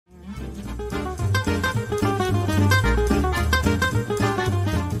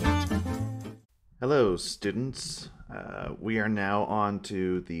Hello, students. We are now on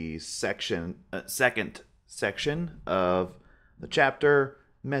to the second section of the chapter,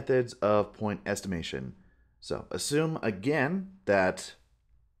 Methods of Point Estimation. So, assume again that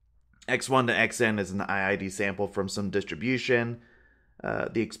x1 to xn is an IID sample from some distribution.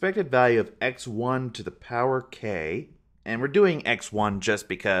 The expected value of x1 to the power k, and we're doing x1 just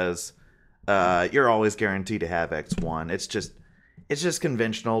because you're always guaranteed to have x1. It's just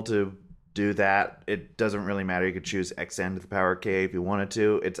conventional to do that. It doesn't really matter. You could choose xn to the power k if you wanted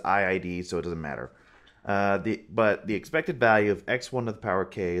to. It's IID, so it doesn't matter. But the expected value of x1 to the power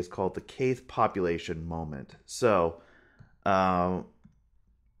k is called the kth population moment. So,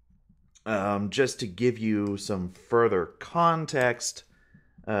 just to give you some further context,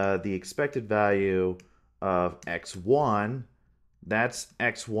 the expected value of x1, that's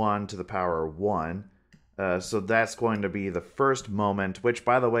x1 to the power 1. So that's going to be the first moment, which,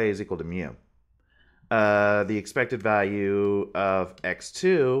 by the way, is equal to mu. The expected value of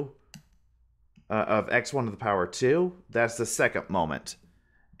x2, of x1 to the power 2, that's the second moment.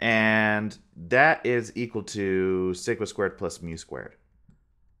 And that is equal to sigma squared plus mu squared,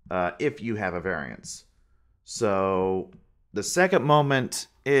 if you have a variance. So the second moment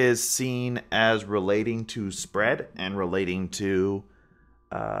is seen as relating to spread and relating to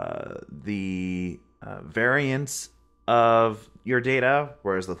the variance of your data,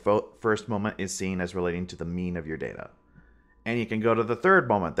 whereas the first moment is seen as relating to the mean of your data. And you can go to the third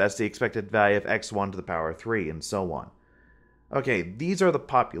moment. That's the expected value of x1 to the power 3, and so on. Okay, these are the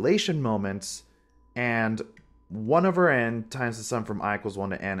population moments, and 1 over n times the sum from I equals 1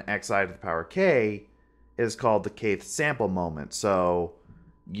 to n xi to the power k is called the kth sample moment. So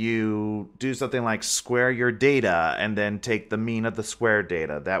you do something like square your data and then take the mean of the squared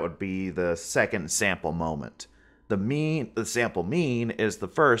data. That would be the second sample moment. The sample mean is the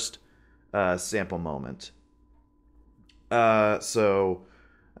first sample moment. So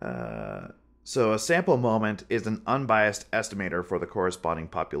a sample moment is an unbiased estimator for the corresponding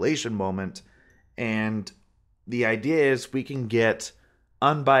population moment, and the idea is we can get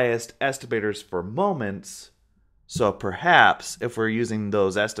unbiased estimators for moments. So perhaps if we're using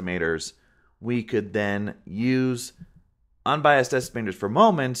those estimators, we could then use unbiased estimators for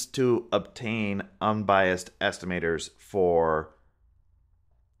moments to obtain unbiased estimators for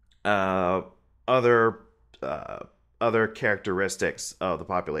other characteristics of the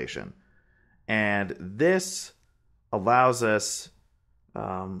population. And this allows us,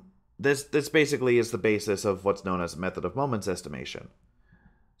 this basically is the basis of what's known as a method of moments estimation.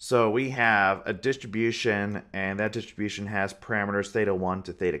 So we have a distribution, and that distribution has parameters theta 1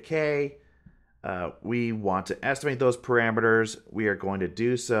 to theta k. We want to estimate those parameters. We are going to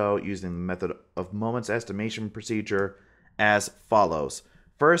do so using the method of moments estimation procedure as follows.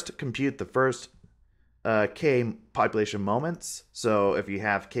 First, compute the first k population moments. So if you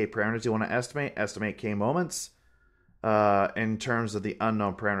have k parameters you want to estimate k moments in terms of the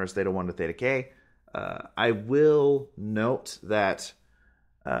unknown parameters theta 1 to theta k. I will note that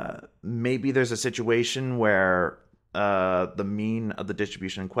maybe there's a situation where the mean of the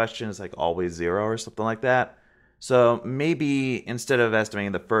distribution in question is like always 0 or something like that. So maybe instead of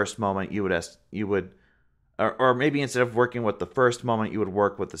estimating the first moment, or maybe instead of working with the first moment, you would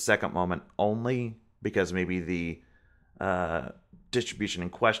work with the second moment only, because maybe the distribution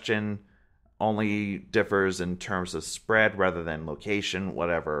in question only differs in terms of spread rather than location,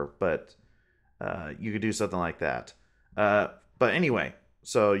 whatever. But you could do something like that. But anyway,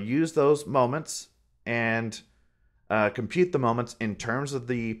 so use those moments and compute the moments in terms of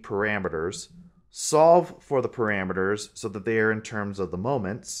the parameters. Solve for the parameters so that they are in terms of the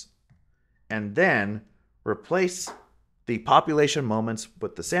moments. And then replace the population moments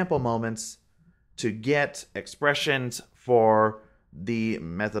with the sample moments to get expressions for the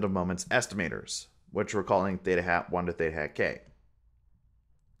method of moments estimators, which we're calling theta hat 1 to theta hat k.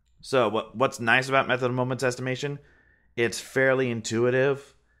 So what's nice about method of moments estimation? It's fairly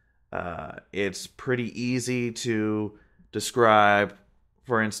intuitive. It's pretty easy to describe,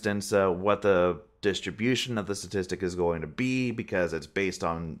 for instance, what the distribution of the statistic is going to be, because it's based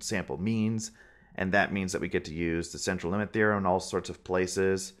on sample means, and that means that we get to use the central limit theorem in all sorts of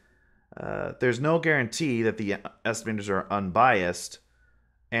places. There's no guarantee that the estimators are unbiased,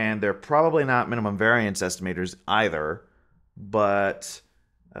 and they're probably not minimum variance estimators either, but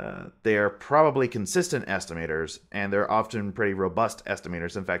they're probably consistent estimators, and they're often pretty robust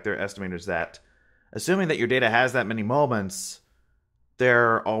estimators. In fact, they're estimators that, assuming that your data has that many moments,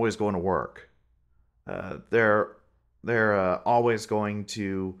 they're always going to work. They're always going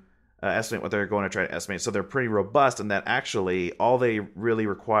to estimate what they're going to try to estimate. So they're pretty robust in that actually all they really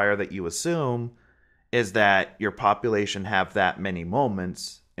require that you assume is that your population have that many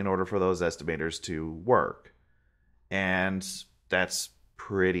moments in order for those estimators to work. And that's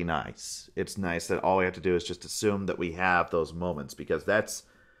pretty nice. It's nice that all we have to do is just assume that we have those moments, because that's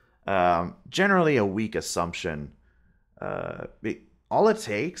generally a weak assumption. All it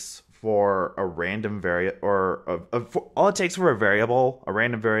takes for a random all it takes for a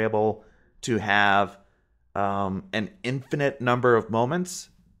random variable, to have an infinite number of moments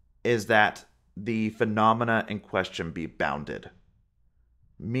is that the phenomena in question be bounded,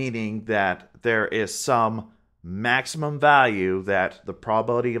 meaning that there is some maximum value that the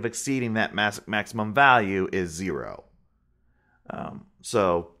probability of exceeding that maximum value is 0.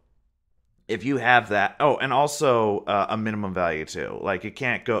 So if you have that, and also a minimum value too. Like, it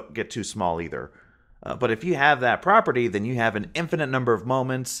can't get too small either. But if you have that property, then you have an infinite number of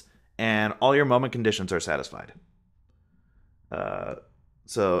moments, and all your moment conditions are satisfied.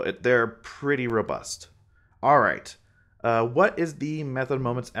 So they're pretty robust. All right. What is the method of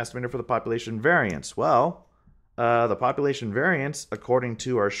moments estimator for the population variance? Well, the population variance, according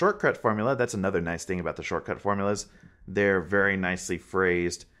to our shortcut formula, that's another nice thing about the shortcut formulas. They're very nicely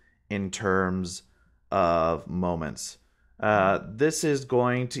phrased in terms of moments. This is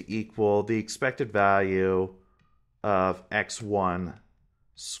going to equal the expected value of x1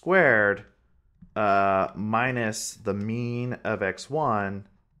 squared minus the mean of x1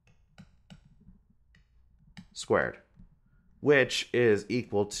 squared, which is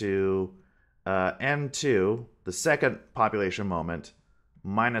equal to m2, the second population moment,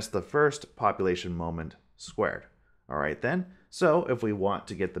 minus the first population moment squared. All right, then. So if we want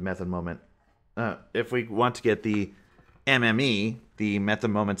to get the method moment, if we want to get the MME, the method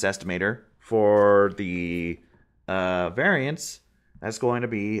moments estimator for the variance, that's going to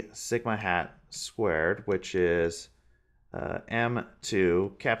be sigma hat squared, which is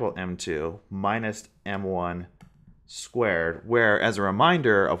M2, capital M2, minus M1 squared, where, as a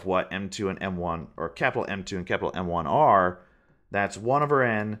reminder of what M2 and M1, or capital M2 and capital M1 are, that's 1 over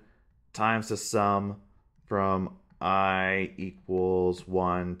n times the sum from I equals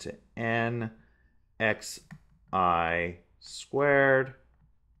 1 to n xi squared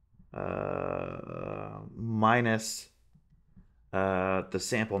minus the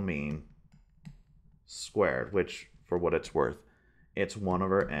sample mean squared, which, for what it's worth, it's 1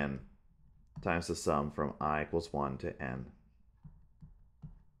 over n times the sum from I equals 1 to n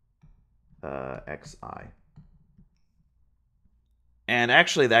xi. And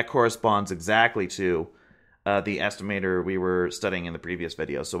actually, that corresponds exactly to the estimator we were studying in the previous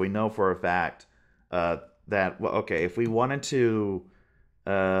video. So we know for a fact that, well, okay, if we wanted to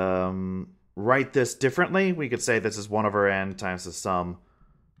write this differently, we could say this is 1 over n times the sum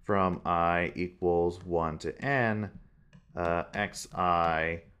from I equals 1 to n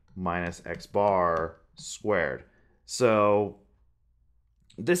xi minus x bar squared. So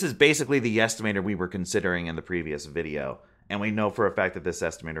this is basically the estimator we were considering in the previous video. And we know for a fact that this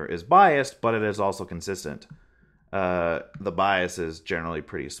estimator is biased, but it is also consistent. The bias is generally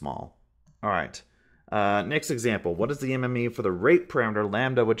pretty small. All right. Next example. What is the MME for the rate parameter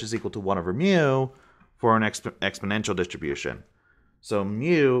lambda, which is equal to 1 over mu for an exponential distribution? So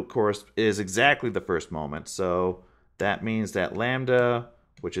mu, of course, is exactly the first moment. So that means that lambda,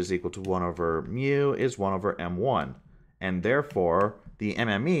 which is equal to 1 over mu, is 1 over m1. And therefore, the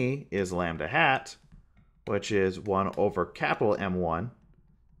MME is lambda hat, which is 1 over capital M1.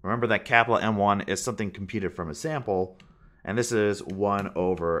 Remember that capital M1 is something computed from a sample, and this is 1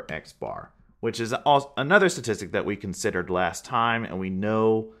 over x bar, which is also another statistic that we considered last time, and we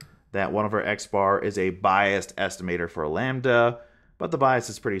know that 1 over x bar is a biased estimator for lambda, but the bias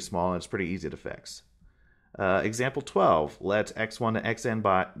is pretty small and it's pretty easy to fix. Example 12, let x1 to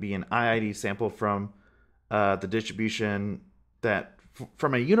xn be an IID sample from the distribution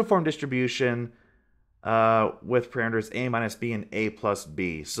from a uniform distribution with parameters a minus b and a plus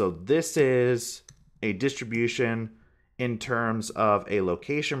b. So this is a distribution in terms of a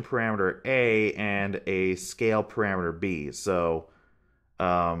location parameter a and a scale parameter b. So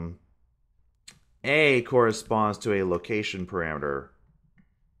a corresponds to a location parameter,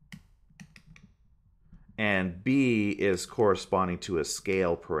 and b is corresponding to a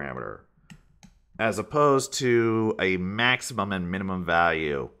scale parameter, as opposed to a maximum and minimum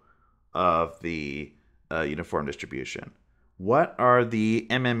value of the uniform distribution. What are the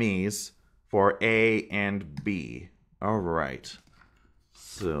MMEs for A and B? All right.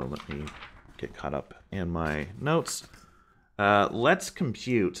 So let me get caught up in my notes. Let's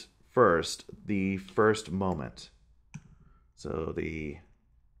compute first the first moment. So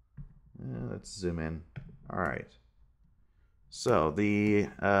let's zoom in. All right. So the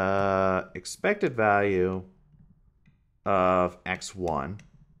expected value of x1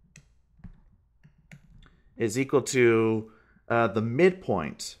 is equal to the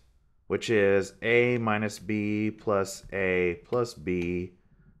midpoint, which is a minus b plus a plus b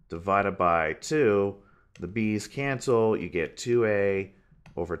divided by 2. The b's cancel, you get 2a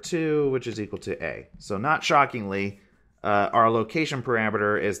over 2, which is equal to a. So not shockingly, our location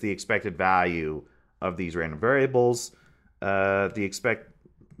parameter is the expected value of these random variables. The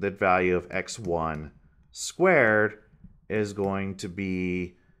expected value of x1 squared is going to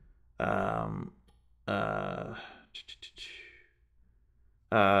be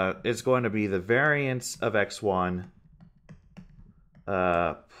it's going to be the variance of x1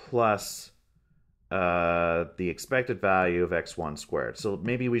 plus the expected value of x1 squared. So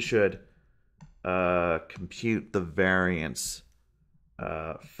maybe we should compute the variance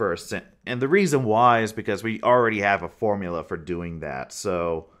first. And the reason why is because we already have a formula for doing that.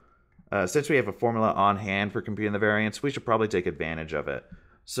 So since we have a formula on hand for computing the variance, we should probably take advantage of it.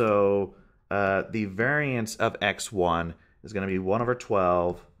 So the variance of x1 is going to be 1 over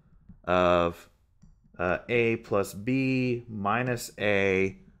 12 of a plus b minus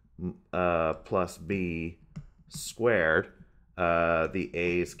a plus b squared. The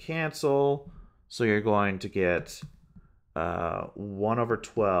a's cancel, so you're going to get 1 over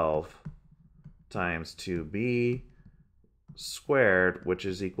 12 times 2b squared, which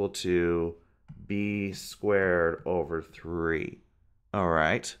is equal to b squared over 3. All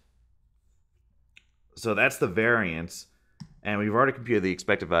right. So that's the variance, and we've already computed the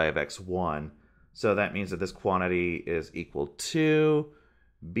expected value of x1. So that means that this quantity is equal to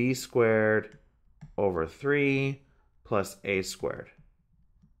b squared over 3 plus a squared.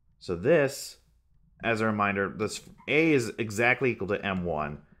 So this, as a reminder, this a is exactly equal to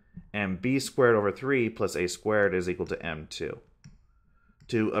m1, and b squared over 3 plus a squared is equal to m2.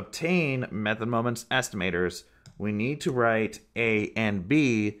 To obtain method moments estimators, we need to write a and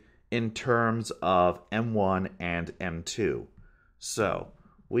b in terms of m1 and m2. So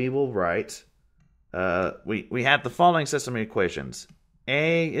we will write, we have the following system of equations.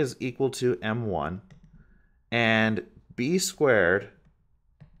 A is equal to m1, and b squared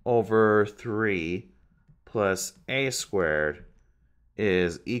over 3 plus a squared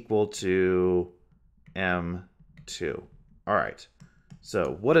is equal to m2. All right.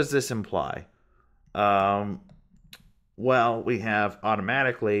 So what does this imply? Well, we have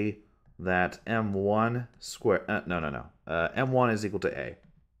automatically that m1 squared, m1 is equal to a.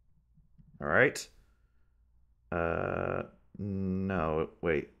 All right. No,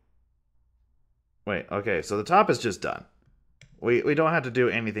 wait, okay, so the top is just done. We don't have to do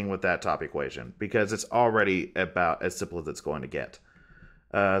anything with that top equation because it's already about as simple as it's going to get.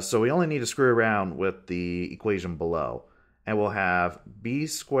 So we only need to screw around with the equation below, and we'll have b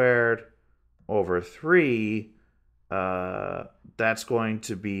squared over 3, that's going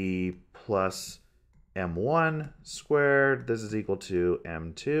to be plus m1 squared. This is equal to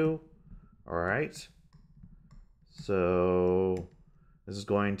m2. All right. So this is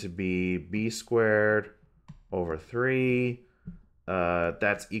going to be b squared over 3.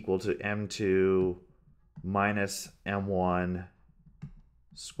 That's equal to m2 minus m1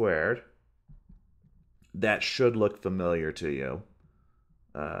 squared. That should look familiar to you.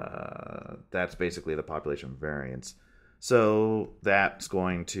 That's basically the population variance. So that's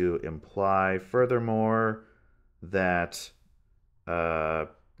going to imply, furthermore, that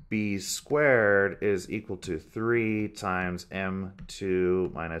b squared is equal to 3 times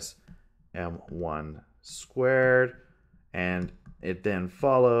m2 minus m1 squared. And it then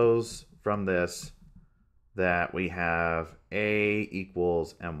follows from this that we have a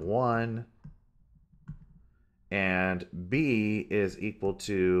equals m1 and b is equal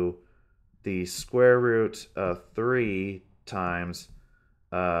to the square root of 3 times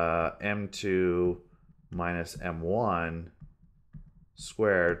m2 minus m1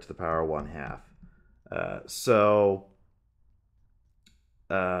 squared to the power 1/2.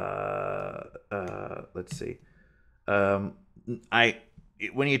 Let's see.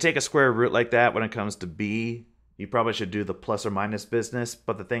 When you take a square root like that, when it comes to b, you probably should do the plus or minus business.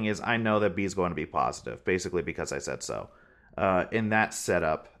 But the thing is, I know that b is going to be positive, basically because I said so. In that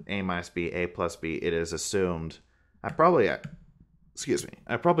setup, a minus b, a plus b, it is assumed. I probably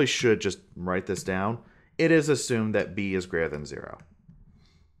should just write this down. It is assumed that b is greater than 0.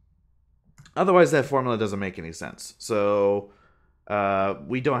 Otherwise, that formula doesn't make any sense. So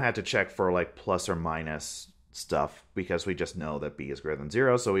we don't have to check for like plus or minus stuff because we just know that b is greater than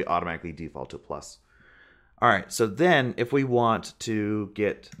 0, so we automatically default to plus. All right, so then if we want to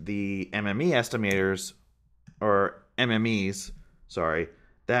get the MME estimators, or MMEs, sorry,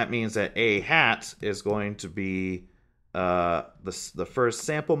 that means that A hat is going to be the first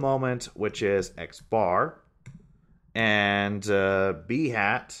sample moment, which is X bar, and B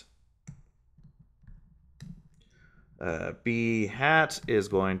hat is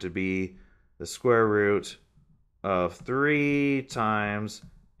going to be the square root of 3 times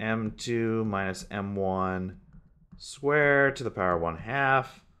m2 minus m1 squared to the power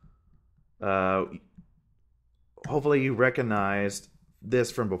 1/2. Hopefully you recognized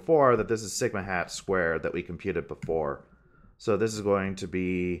this from before, that this is sigma hat squared that we computed before. So this is going to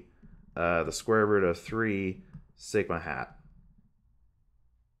be the square root of 3 sigma hat.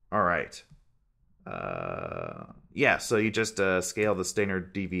 All right. Yeah, so you just scale the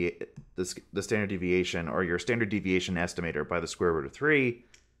standard standard deviation, or your standard deviation estimator, by the square root of 3,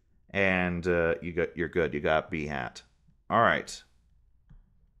 and you're good. You got B hat. All right.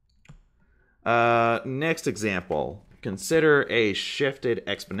 Next example. Consider a shifted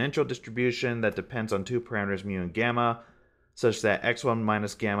exponential distribution that depends on two parameters mu and gamma, such that x1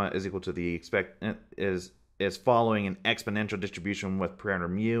 minus gamma is equal to the is following an exponential distribution with parameter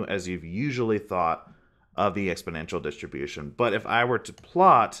mu, as you've usually thought of the exponential distribution. But if I were to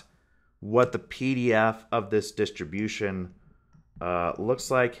plot what the PDF of this distribution looks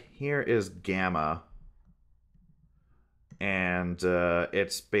like, here is gamma, and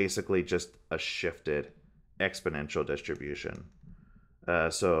it's basically just a shifted exponential distribution.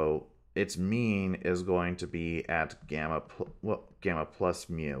 So its mean is going to be at gamma plus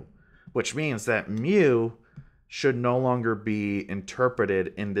mu, which means that mu should no longer be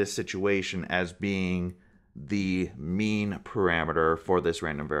interpreted in this situation as being the mean parameter for this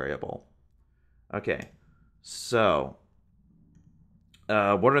random variable. Okay, so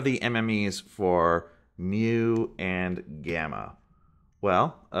what are the MMEs for mu and gamma?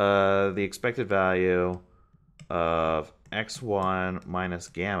 Well, the expected value of x1 minus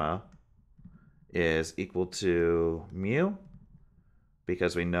gamma is equal to mu,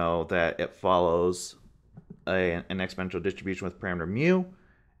 because we know that it follows an exponential distribution with parameter mu,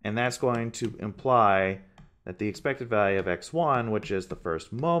 and that's going to imply that the expected value of x1, which is the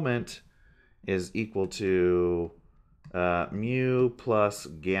first moment, is equal to mu plus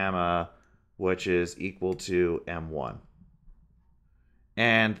gamma, which is equal to m1.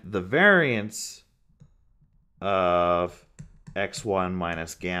 And the variance of x1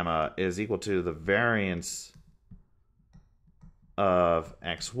 minus gamma is equal to the variance of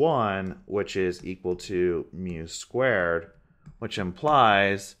x1, which is equal to mu squared, which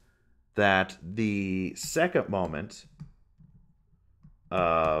implies that the second moment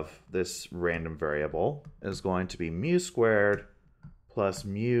of this random variable is going to be mu squared plus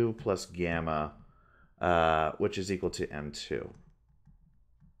mu plus gamma, which is equal to m2.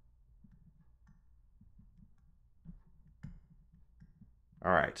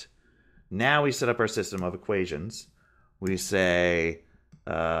 All right, now we set up our system of equations. We say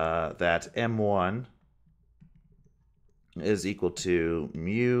that m1 is equal to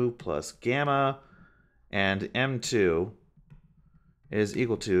mu plus gamma, and m2 is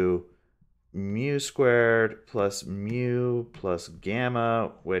equal to mu squared plus mu plus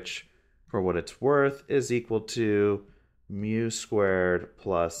gamma, which, for what it's worth, is equal to mu squared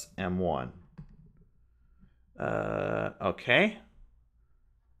plus m1. Okay.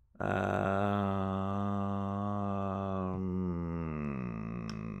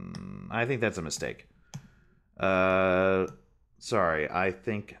 I think that's a mistake. Sorry, I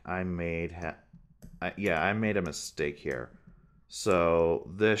think I made I made a mistake here. So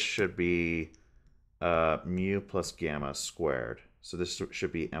this should be mu plus gamma squared. So this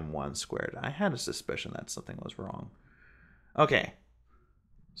should be m1 squared. I had a suspicion that something was wrong. Okay,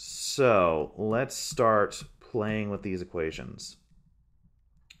 so let's start playing with these equations.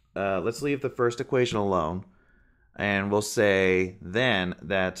 Let's leave the first equation alone, and we'll say then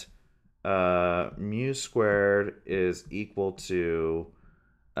that mu squared is equal to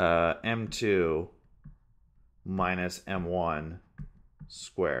m2 minus m1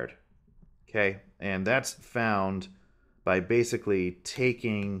 squared. Okay, and that's found by basically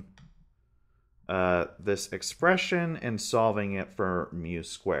taking this expression and solving it for mu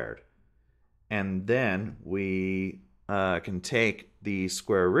squared. And then we can take the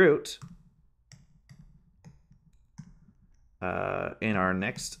square root in our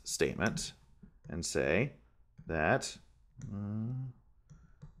next statement and say that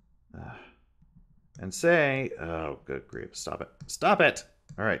oh, good grief, stop it.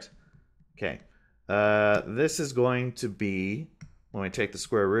 All right, okay, this is going to be, when we take the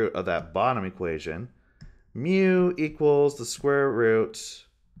square root of that bottom equation, mu equals the square root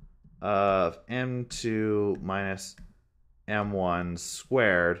of m2 minus m1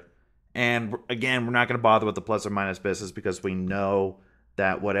 squared. And again, we're not going to bother with the plus or minus business because we know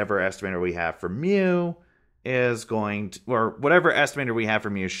that whatever estimator we have for mu is going to, or whatever estimator we have for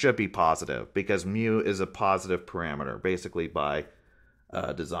mu should be positive because mu is a positive parameter, basically by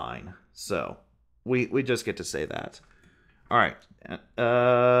design. So we just get to say that. All right.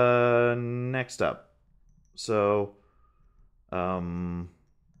 Next up. So, or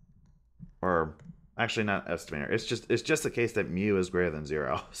actually not estimator. It's just the case that mu is greater than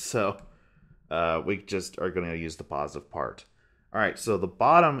 0. So we just are going to use the positive part. All right, so the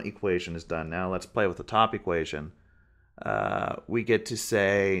bottom equation is done. Now let's play with the top equation. We get to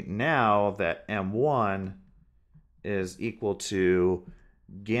say now that m1 is equal to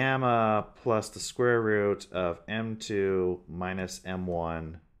gamma plus the square root of m2 minus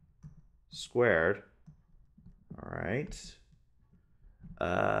m1 squared. All right.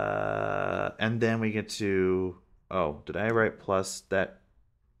 And then we get to, oh, did I write plus that?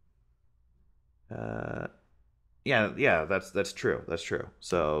 Yeah, that's true. That's true.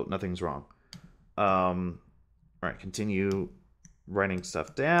 So nothing's wrong. All right, continue writing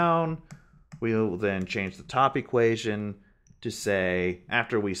stuff down. We'll then change the top equation to say,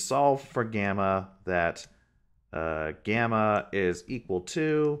 after we solve for gamma, that gamma is equal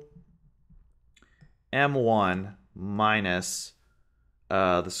to m1 minus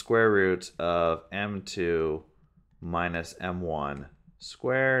the square root of m2 minus m1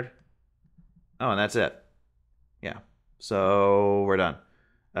 squared. Oh, and that's it. Yeah. So we're done.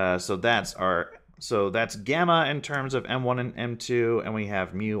 So that's gamma in terms of m1 and m2, and we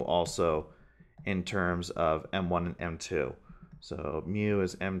have mu also in terms of m1 and m2. So mu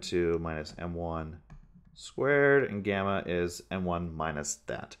is m2 minus m1 squared, and gamma is m1 minus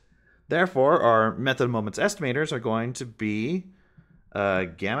that. Therefore, our method of moments estimators are going to be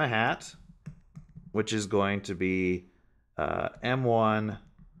gamma hat, which is going to be m1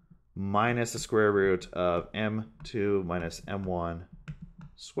 minus the square root of m2 minus m1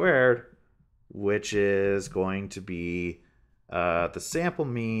 squared, which is going to be the sample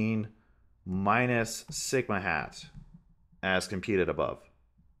mean minus sigma hat as computed above.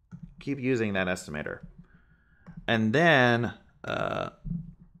 Keep using that estimator. And then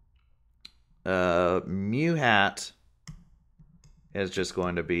mu hat is just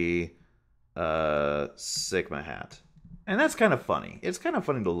going to be sigma hat. And that's kind of funny. It's kind of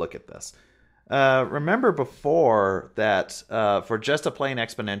funny to look at this. Remember before that for just a plain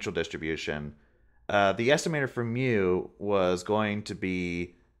exponential distribution, the estimator for mu was going to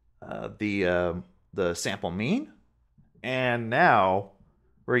be the sample mean. And now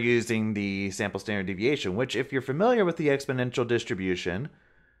we're using the sample standard deviation, which if you're familiar with the exponential distribution,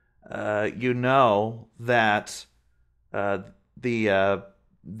 you know that the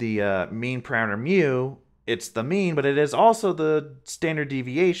mean parameter mu, it's the mean, but it is also the standard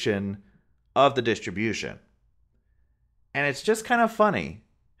deviation of the distribution. And it's just kind of funny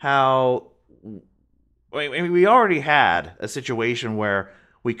how we already had a situation where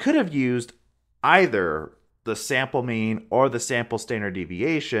we could have used either the sample mean or the sample standard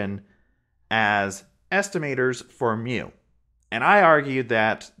deviation as estimators for mu. And I argued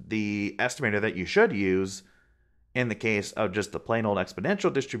that the estimator that you should use in the case of just the plain old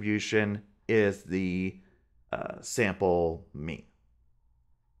exponential distribution is the sample mean.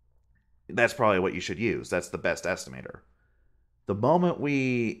 That's probably what you should use. That's the best estimator. The moment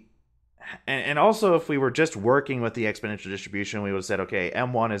we... And also, if we were just working with the exponential distribution, we would have said, okay,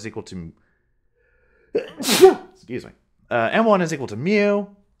 m1 is equal to... Excuse me. M1 is equal to mu,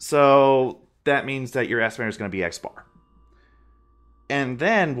 so that means that your estimator is going to be x bar. And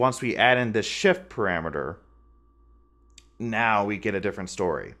then, once we add in this shift parameter, now we get a different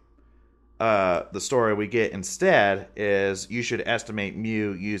story. The story we get instead is you should estimate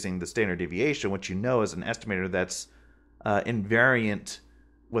mu using the standard deviation, which you know is an estimator that's invariant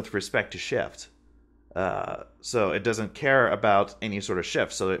with respect to shift. So it doesn't care about any sort of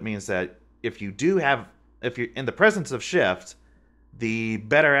shift. So it means that if you're in the presence of shift, the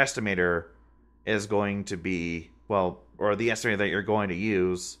better estimator is going to be, or the estimator that you're going to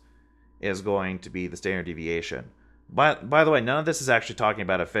use is going to be the standard deviation. But by the way, none of this is actually talking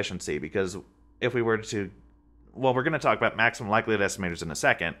about efficiency, because if we were to, we're going to talk about maximum likelihood estimators in a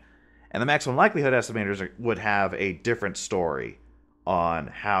second, and the maximum likelihood estimators would have a different story on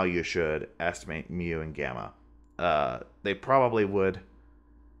how you should estimate mu and gamma. They probably would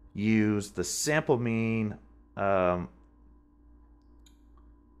use the sample mean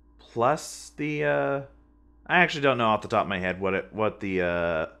plus the I actually don't know off the top of my head what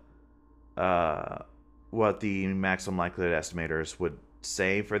the maximum likelihood estimators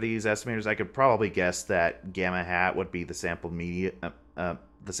say for these estimators. I could probably guess that gamma hat would be the sample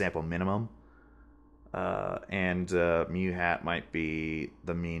the sample minimum, and mu hat might be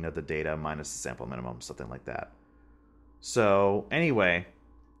the mean of the data minus the sample minimum, something like that. So anyway,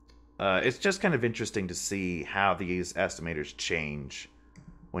 it's just kind of interesting to see how these estimators change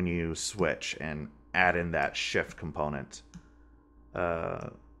when you switch and add in that shift component.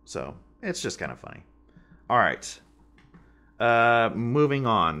 So it's just kind of funny. All right. Moving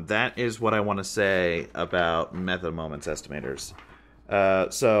on. That is what I want to say about method of moments estimators.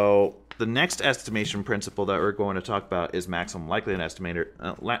 So the next estimation principle that we're going to talk about is maximum likelihood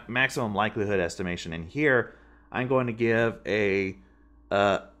maximum likelihood estimation. And here I'm going to give a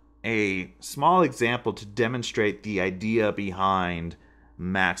small example to demonstrate the idea behind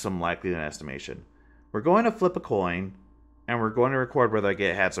maximum likelihood estimation. We're going to flip a coin, and we're going to record whether I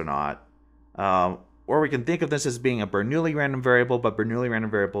get heads or not. Or we can think of this as being a Bernoulli random variable, but Bernoulli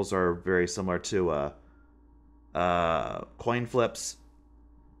random variables are very similar to coin flips.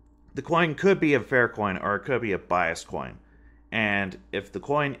 The coin could be a fair coin, or it could be a biased coin. And if the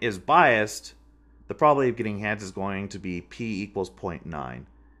coin is biased, the probability of getting heads is going to be p equals 0.9.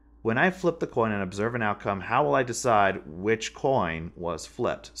 When I flip the coin and observe an outcome, how will I decide which coin was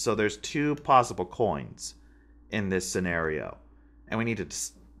flipped? So there's two possible coins in this scenario, and we need to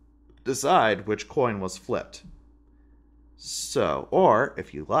decide which coin was flipped. So, or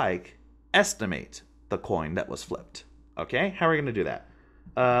if you like, estimate the coin that was flipped. Okay, how are we going to do that?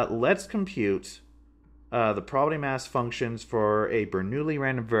 Let's compute the probability mass functions for a Bernoulli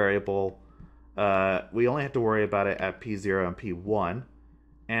random variable. We only have to worry about it at P0 and P1.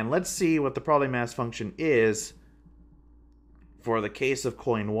 And let's see what the probability mass function is for the case of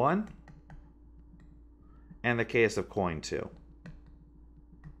coin 1 and the case of coin 2.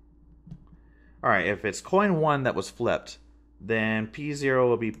 Alright, if it's coin 1 that was flipped, then P0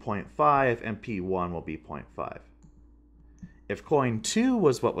 will be 0.5 and P1 will be 0.5. If coin 2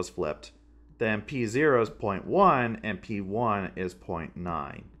 was what was flipped, then P0 is 0.1 and P1 is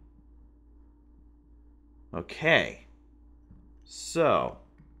 0.9. Okay, so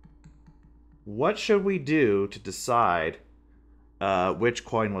what should we do to decide which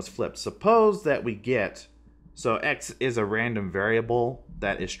coin was flipped? Suppose that we get, so X is a random variable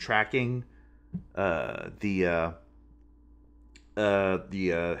that is tracking the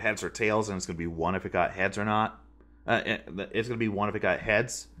heads or tails, and it's going to be 1 if it got heads or not. It's going to be 1 if it got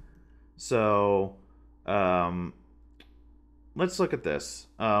heads. So let's look at this.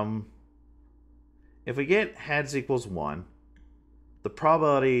 If we get heads equals 1, the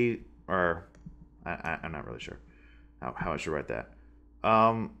probability, or I'm not really sure how I should write that.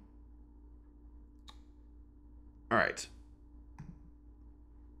 All right.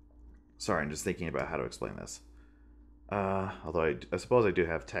 Sorry, I'm just thinking about how to explain this. Although I suppose I do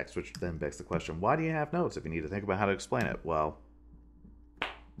have text, which then begs the question, why do you have notes if you need to think about how to explain it? Well,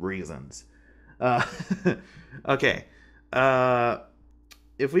 reasons. Okay.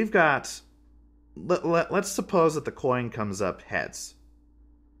 If we've got... Let's suppose that the coin comes up heads.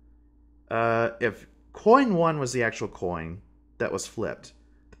 If coin 1 was the actual coin that was flipped,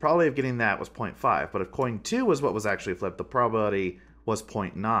 the probability of getting that was 0.5. But if coin 2 was what was actually flipped, the probability was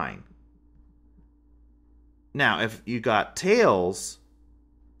 0.9. Now, if you got tails,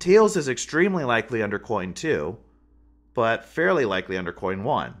 tails is extremely likely under coin 2, but fairly likely under coin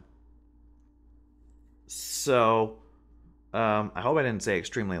 1. So, I hope I didn't say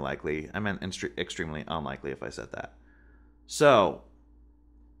extremely likely. I meant extremely unlikely if I said that. So,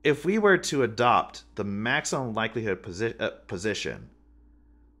 if we were to adopt the maximum likelihood position,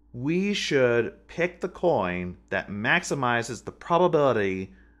 we should pick the coin that maximizes the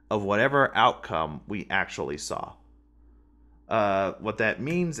probability of whatever outcome we actually saw. What that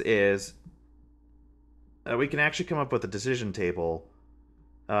means is we can actually come up with a decision table.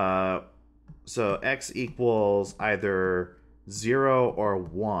 So X equals either 0 or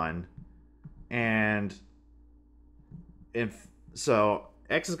 1. And so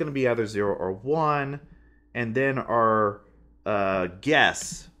X is going to be either 0 or 1. And then our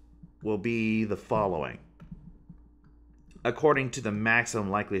guess will be the following, according to the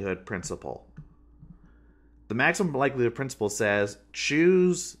maximum likelihood principle. The maximum likelihood principle says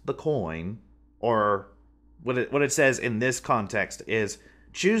choose the coin, or what it says in this context is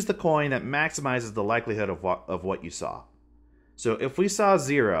choose the coin that maximizes the likelihood of what you saw. So if we saw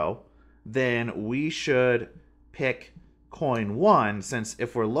 0, then we should pick coin 1, since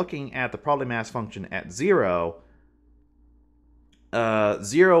if we're looking at the probability mass function at 0,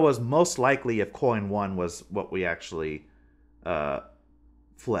 0 was most likely if coin 1 was what we actually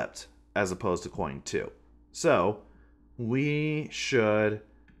flipped, as opposed to coin 2. So we should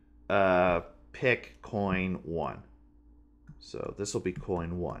pick coin 1. So this will be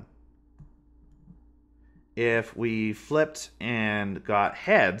coin 1. If we flipped and got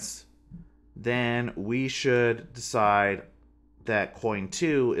heads, then we should decide that coin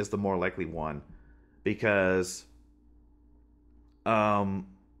 2 is the more likely one, because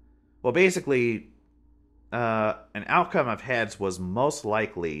basically an outcome of heads was most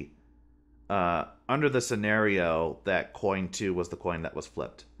likely under the scenario that coin 2 was the coin that was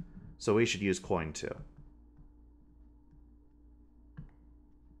flipped. So we should use coin 2.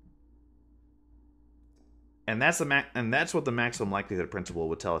 And that's what the maximum likelihood principle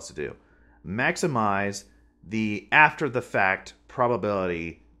would tell us to do. Maximize the after the fact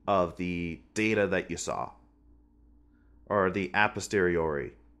probability of the data that you saw, or the a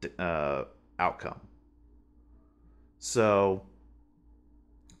posteriori outcome. So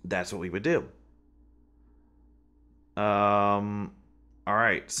that's what we would do. All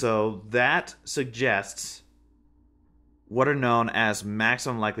right, so that suggests what are known as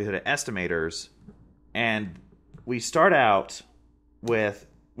maximum likelihood estimators. And we start out with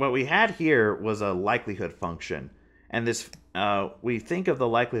what we had here was a likelihood function. And this we think of the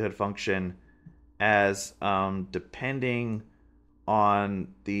likelihood function as depending on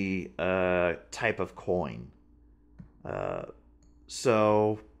the type of coin.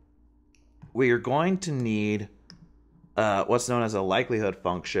 So we are going to need what's known as a likelihood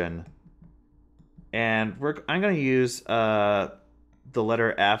function. And I'm going to use the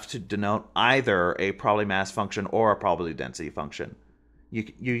letter F to denote either a probability mass function or a probability density function.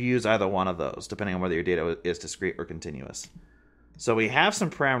 You use either one of those, depending on whether your data is discrete or continuous. So we have some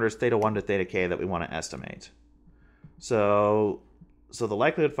parameters, theta 1 to theta k, that we want to estimate. So the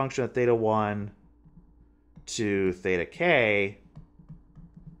likelihood function of theta 1 to theta k,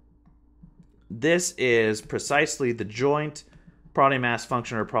 this is precisely the joint probability mass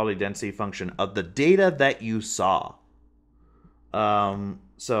function or probability density function of the data that you saw. So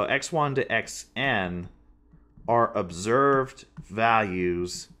x1 to xn are observed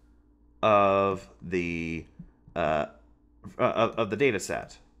values of the data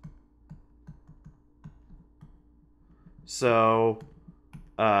set. So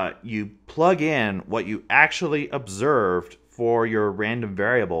you plug in what you actually observed for your random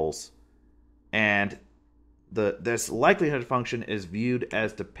variables, and this likelihood function is viewed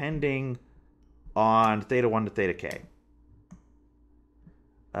as depending on theta 1 to theta k.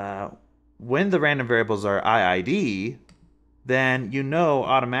 When the random variables are IID, then you know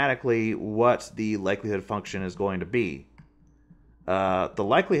automatically what the likelihood function is going to be. The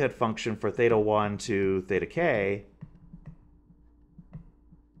likelihood function for theta 1 to theta k,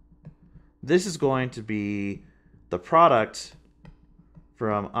 this is going to be the product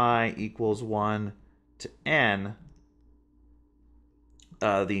from I equals 1 to n,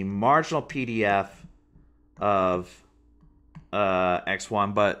 the marginal PDF of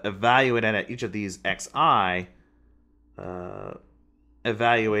x1, but evaluated at each of these xi,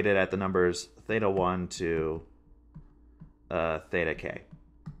 evaluated at the numbers theta 1 to theta k.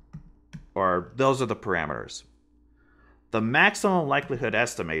 Or those are the parameters. The maximum likelihood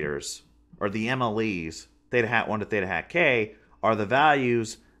estimators, or the MLEs, theta hat 1 to theta hat k, are the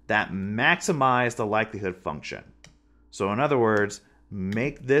values that maximize the likelihood function. So in other words,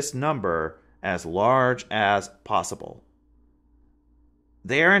 make this number as large as possible.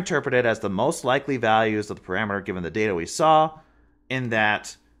 They are interpreted as the most likely values of the parameter given the data we saw, in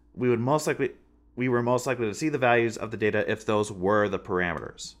that we were most likely to see the values of the data if those were the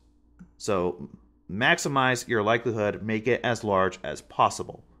parameters. So maximize your likelihood, make it as large as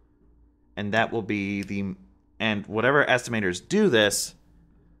possible. And that will be and whatever estimators do this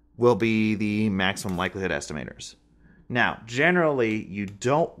will be the maximum likelihood estimators. Now, generally, you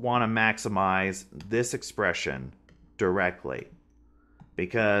don't want to maximize this expression directly,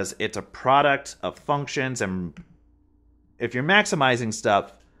 because it's a product of functions, and if you're maximizing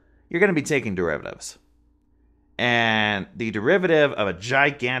stuff, you're going to be taking derivatives. And the derivative of a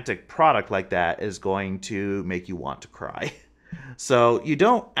gigantic product like that is going to make you want to cry. So you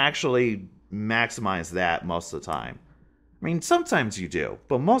don't actually maximize that most of the time. I mean, sometimes you do,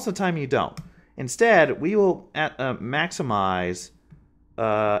 but most of the time you don't. Instead, we will maximize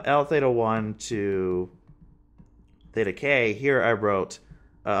L theta 1 to theta k. Here I wrote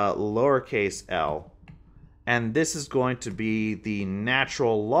lowercase l, and this is going to be the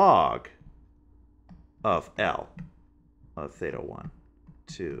natural log of L of theta 1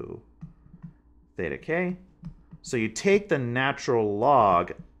 to theta k. So you take the natural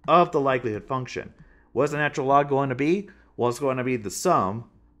log of the likelihood function. What's the natural log going to be? Well, it's going to be the sum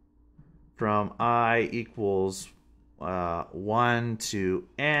from I equals 1 to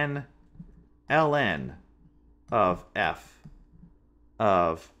n ln of f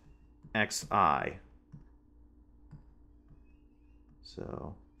of xi.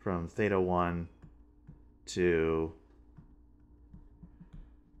 So from theta 1 to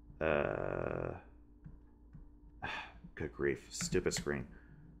good grief, stupid screen.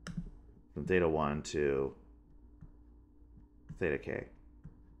 From theta 1 to theta k.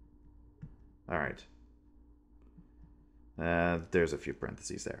 All right. There's a few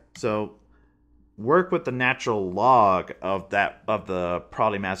parentheses there. So work with the natural log of the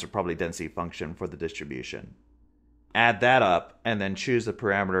probability mass or probability density function for the distribution. Add that up and then choose the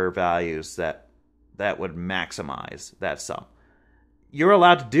parameter values that would maximize that sum. You're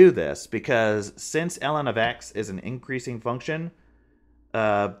allowed to do this because since ln of x is an increasing function,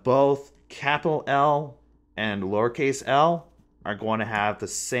 both capital L and lowercase l are going to have the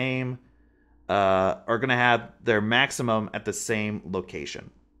same, are going to have their maximum at the same location.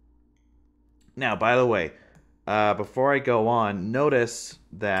 Now, by the way, before I go on, notice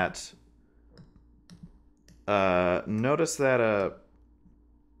that I've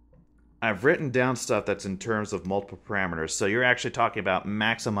written down stuff that's in terms of multiple parameters. So you're actually talking about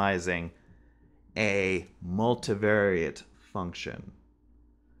maximizing a multivariate function.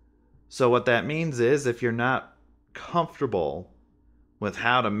 So what that means is if you're not comfortable with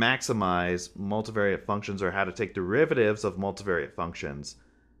how to maximize multivariate functions or how to take derivatives of multivariate functions,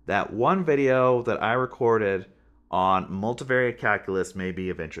 that one video that I recorded on multivariate calculus may be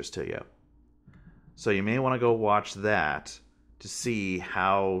of interest to you. So you may want to go watch that to see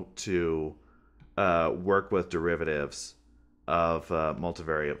how to work with derivatives of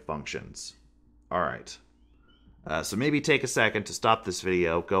multivariate functions. All right. So maybe take a second to stop this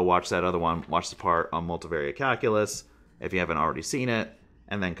video, go watch that other one, watch the part on multivariate calculus if you haven't already seen it,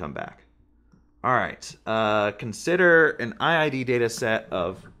 and then come back. All right. Consider an IID data set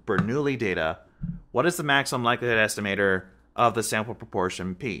of Bernoulli data. What is the maximum likelihood estimator of the sample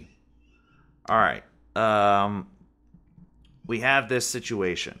proportion P? All right. We have this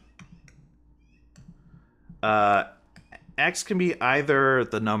situation. X can be either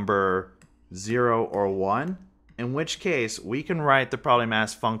the number 0 or 1, in which case we can write the probability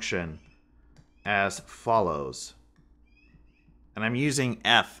mass function as follows. And I'm using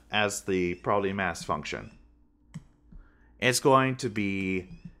f as the probability mass function. It's going to be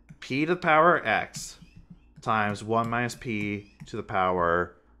p to the power x times 1 minus p to the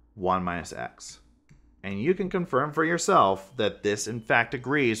power 1 minus x. And you can confirm for yourself that this in fact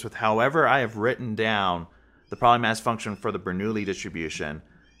agrees with however I have written down the probability mass function for the Bernoulli distribution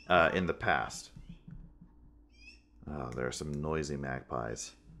in the past. Oh, there are some noisy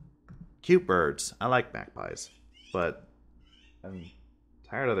magpies. Cute birds. I like magpies. But I'm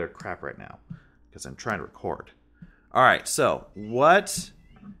tired of their crap right now because I'm trying to record. All right, so what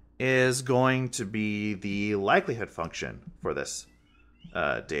is going to be the likelihood function for this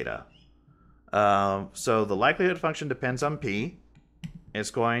data? So the likelihood function depends on P.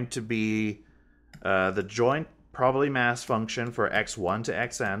 It's going to be the joint probability mass function for x1 to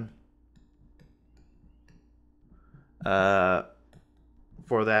xn.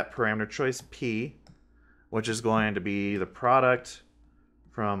 For that parameter choice P, which is going to be the product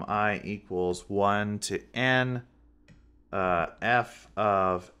from I equals 1 to n f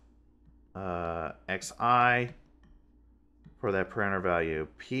of xi for that parameter value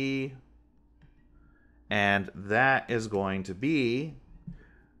P. And that is going to be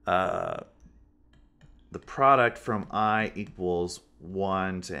the product from I equals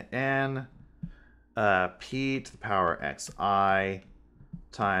 1 to n p to the power xi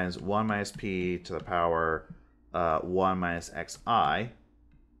times 1 minus p to the power 1 minus xi.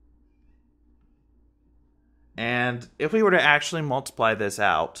 And if we were to actually multiply this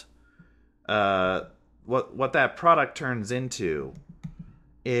out, what that product turns into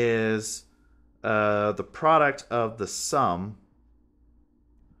is the product of the sum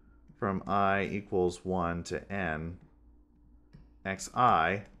from I equals 1 to n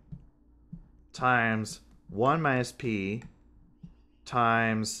xi times 1 minus p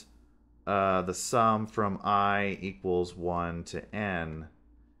times the sum from I equals 1 to n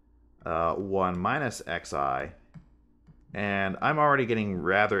 1 minus xi. And I'm already getting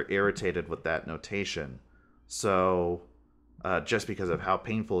rather irritated with that notation. So just because of how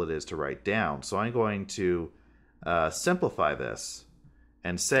painful it is to write down. So I'm going to simplify this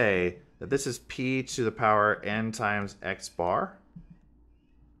and say that this is p to the power n times x bar.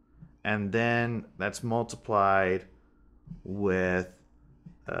 And then that's multiplied with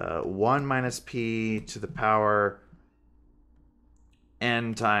 1 minus p to the power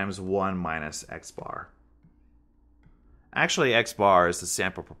n times 1 minus x bar. Actually, x bar is the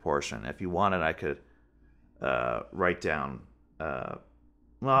sample proportion. If you wanted, I could write down. Well,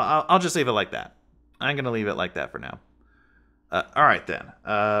 I'll just leave it like that. I'm going to leave it like that for now. All right, then.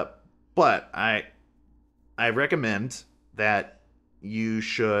 But I recommend that you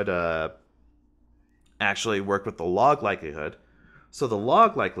should actually work with the log likelihood. So the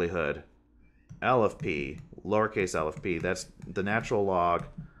log likelihood, L of p, lowercase l of p, that's the natural log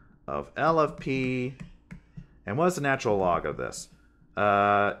of L of p. And what is the natural log of this?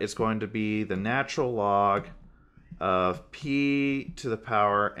 It's going to be the natural log of p to the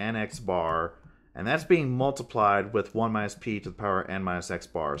power nx bar, and that's being multiplied with 1 minus p to the power n minus x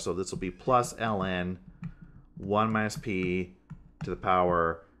bar. So this will be plus ln 1 minus p to the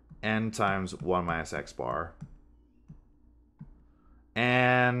power n times 1 minus x bar.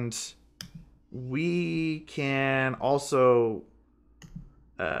 And we can also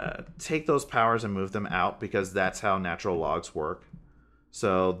take those powers and move them out, because that's how natural logs work.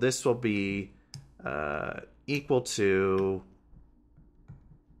 So this will be equal to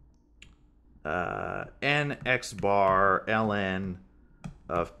nx bar ln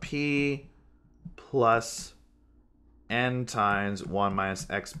of p plus n times 1 minus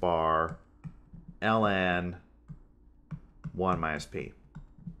x bar ln 1 minus p.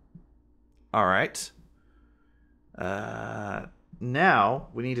 All right. Now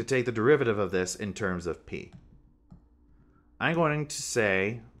we need to take the derivative of this in terms of p. I'm going to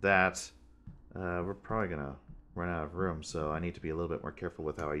say that we're probably going to run out of room, so I need to be a little bit more careful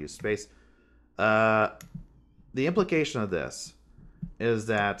with how I use space. The implication of this is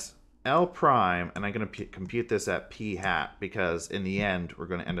that L prime, and I'm going to compute this at p hat, because in the end we're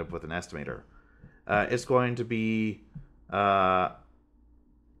going to end up with an estimator. It's going to be nx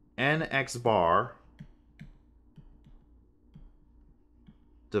bar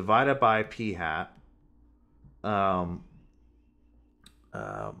divided by p hat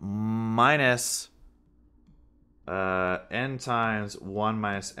minus n times 1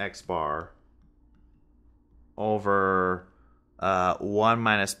 minus x bar over 1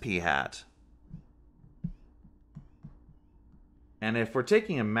 minus p hat. And if we're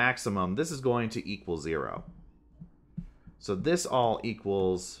taking a maximum, this is going to equal 0. So this all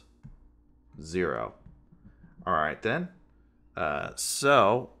equals 0. All right, then.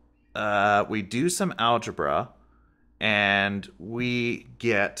 So we do some algebra, and we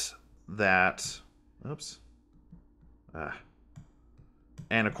get that... Oops.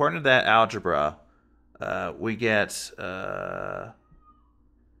 And according to that algebra, we get...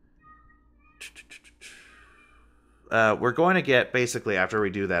 we're going to get, basically, after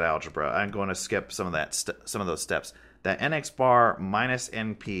we do that algebra, I'm going to skip some of that some of those steps, that nx bar minus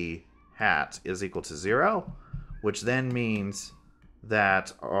np hat is equal to 0, which then means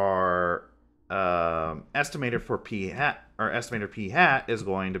that our estimator for p hat, or estimator p hat, is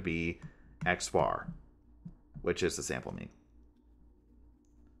going to be x bar, which is the sample mean.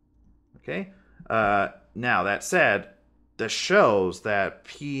 Okay. Now that said, this shows that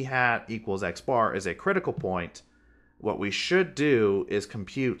p hat equals x bar is a critical point. What we should do is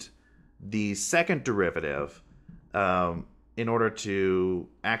compute the second derivative in order to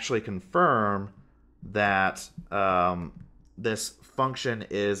actually confirm that this function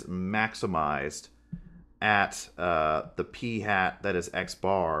is maximized at the p hat that is x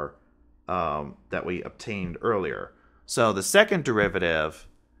bar that we obtained earlier. So the second derivative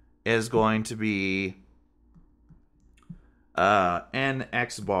is going to be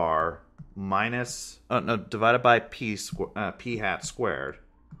nx bar minus divided by p hat squared.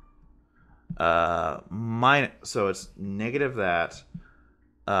 So it's negative that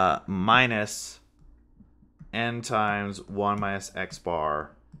minus n times 1 minus x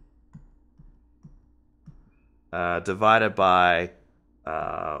bar divided by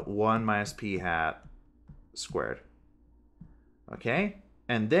 1 minus p hat squared. Okay?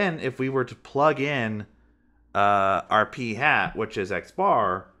 And then if we were to plug in our p hat, which is x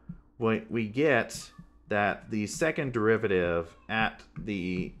bar, we get that the second derivative at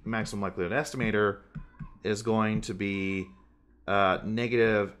the maximum likelihood estimator is going to be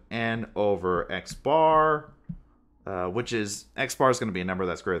negative n over x bar, which is, x bar is going to be a number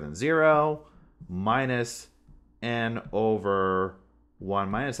that's greater than 0, minus n over 1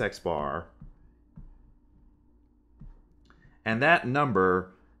 minus x bar. And that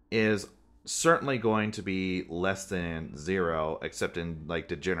number is certainly going to be less than 0, except in like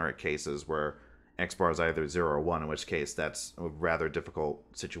degenerate cases where x bar is either 0 or 1, in which case that's a rather difficult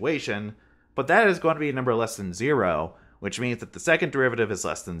situation. But that is going to be a number less than 0, which means that the second derivative is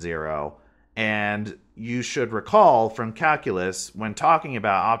less than 0. And you should recall from calculus, when talking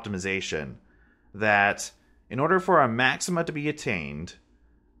about optimization, that In order for a maxima to be attained,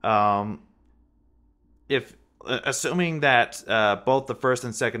 if assuming that both the first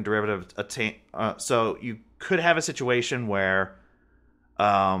and second derivative attain, so you could have a situation where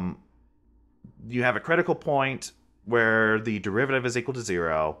you have a critical point where the derivative is equal to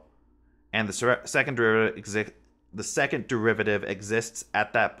 0, and the second derivative exists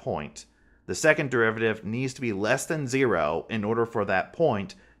at that point. The second derivative needs to be less than 0 in order for that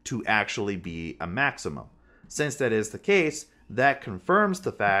point to actually be a maximum. Since that is the case, that confirms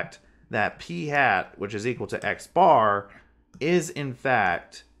the fact that p hat, which is equal to x bar, is in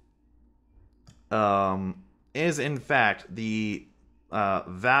fact the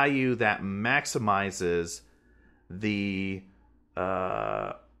value that maximizes the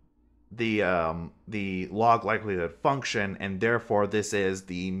log likelihood function, and therefore this is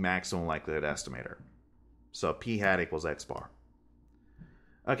the maximum likelihood estimator. So p hat equals x bar.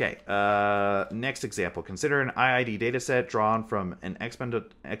 Okay, next example. Consider an IID dataset drawn from an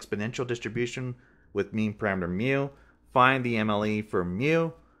exponential distribution with mean parameter mu. Find the MLE for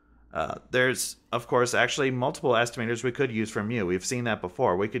mu. There's, of course, actually multiple estimators we could use for mu. We've seen that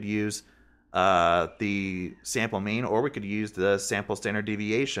before. We could use the sample mean, or we could use the sample standard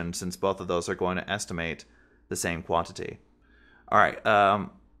deviation, since both of those are going to estimate the same quantity. All right,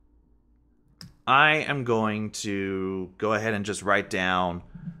 I am going to go ahead and just write down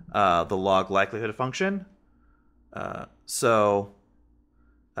the log likelihood function. So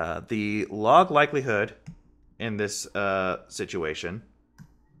the log likelihood in this situation,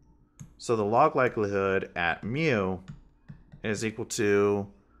 so the log likelihood at mu is equal to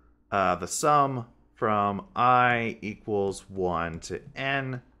the sum from I equals 1 to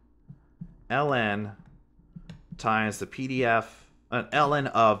n ln times the PDF, ln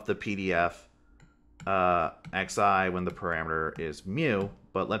of the PDF xi when the parameter is mu.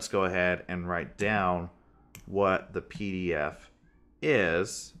 But let's go ahead and write down what the PDF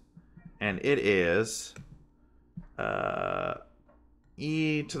is, and it is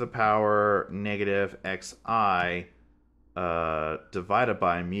e to the power negative xi divided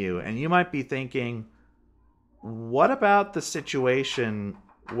by mu. And you might be thinking, what about the situation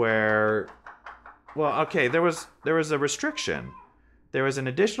where, well, okay, there was a restriction. There was an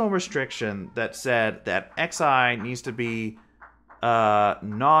additional restriction that said that xi needs to be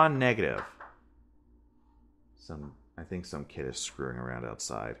non-negative. I think some kid is screwing around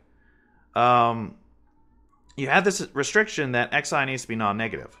outside. You have this restriction that xi needs to be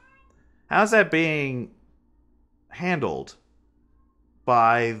non-negative. How's that being handled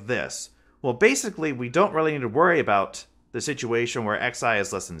by this? Well, basically, we don't really need to worry about the situation where xi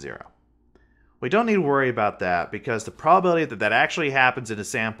is less than 0. We don't need to worry about that because the probability that that actually happens in a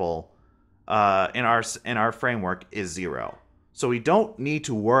sample in our framework is 0. So we don't need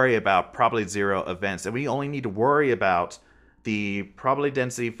to worry about probability 0 events, and we only need to worry about the probability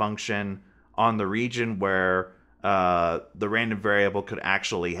density function on the region where the random variable could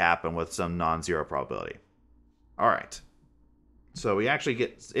actually happen with some non-zero probability. All right. So we actually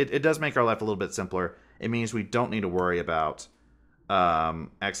get it does make our life a little bit simpler. It means we don't need to worry about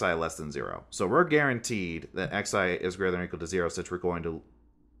xi less than 0. So we're guaranteed that xi is greater than or equal to 0, since we're going to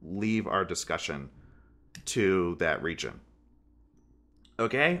leave our discussion to that region.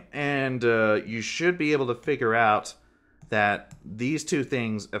 Okay, and you should be able to figure out that these two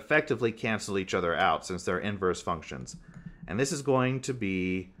things effectively cancel each other out since they're inverse functions. And this is going to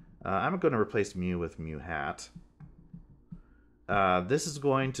be, I'm going to replace mu with mu hat. This is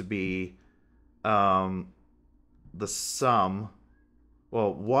going to be the sum,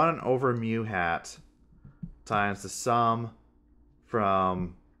 well, 1 over mu hat times the sum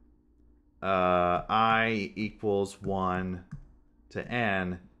from I equals 1 to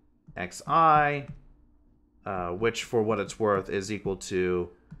n xi, which for what it's worth is equal to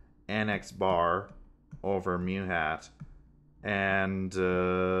nx bar over mu hat, and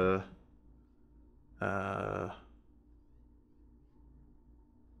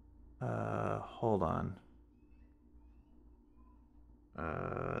hold on,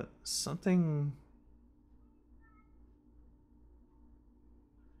 something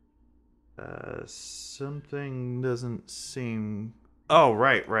doesn't seem. Oh,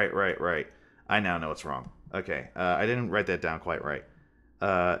 right. I now know what's wrong. Okay, I didn't write that down quite right.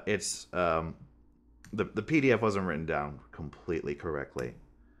 It's the PDF wasn't written down completely correctly.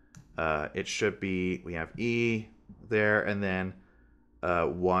 It should be, we have E there, and then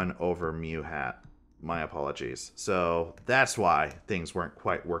 1 over mu hat. My apologies. So that's why things weren't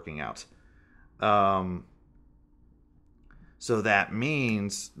quite working out. So that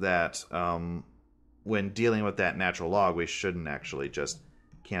means that when dealing with that natural log, we shouldn't actually just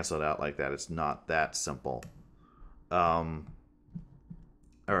cancel it out like that. It's not that simple. all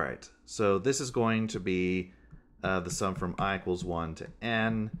right. So this is going to be the sum from I equals 1 to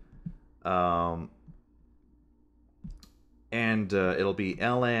n. And it'll be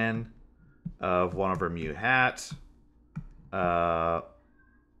ln of 1 over mu hat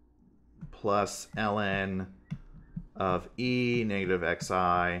plus ln of e negative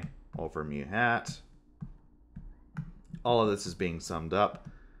xi over mu hat. All of this is being summed up.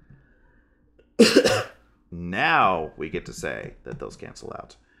 Now we get to say that those cancel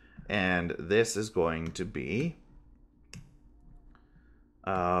out. And this is going to be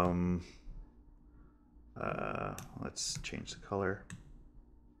let's change the color.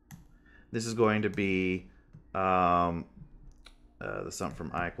 This is going to be the sum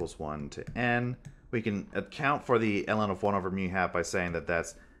from I equals 1 to n. We can account for the ln of 1 over mu hat by saying that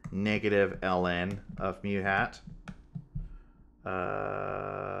that's negative ln of mu hat.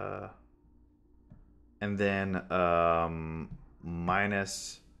 And then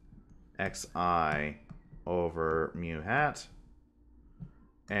minus xi over mu hat.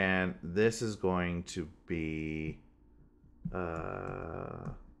 And this is going to be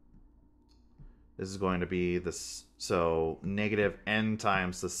this, so negative n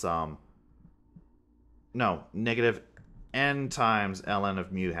times the sum. No, negative n times ln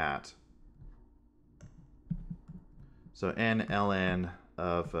of mu hat. So n ln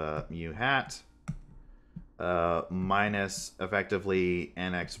of mu hat minus effectively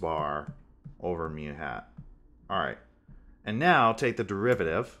nx bar over mu hat. All right. And now take the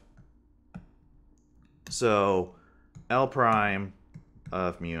derivative. So L prime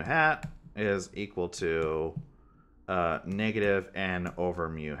of mu hat is equal to negative n over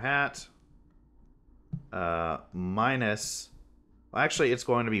mu hat minus, well, actually it's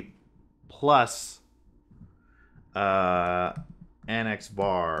going to be plus nx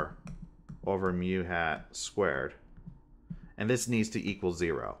bar over mu hat squared. And this needs to equal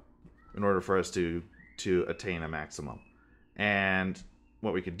 0 in order for us to attain a maximum. And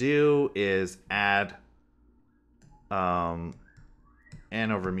what we could do is add n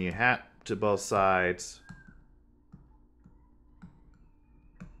over mu hat to both sides,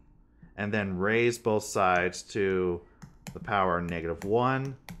 and then raise both sides to the power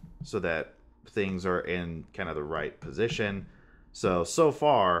 -1 so that things are in kind of the right position. So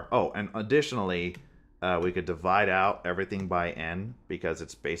far, oh, and additionally, we could divide out everything by n because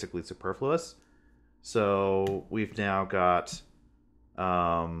it's basically superfluous. So we've now got,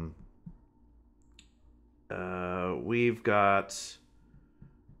 well,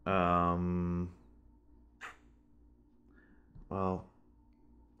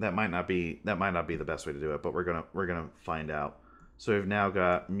 that might not be the best way to do it, but we're gonna find out. So we've now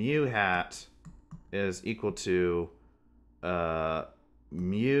got mu hat is equal to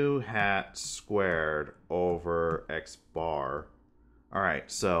mu hat squared over x bar. All right,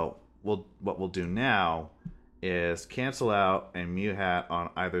 so what we'll do now is cancel out a mu hat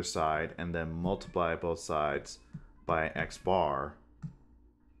on either side and then multiply both sides by x bar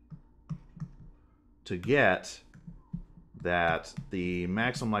to get that the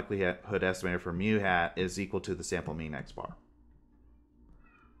maximum likelihood estimated for mu hat is equal to the sample mean x bar.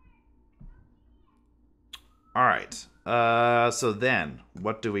 All right, so then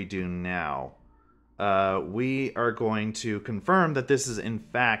what do we do now? We are going to confirm that this is in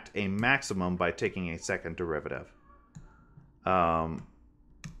fact a maximum by taking a second derivative. So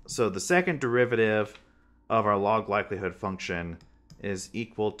the second derivative of our log likelihood function is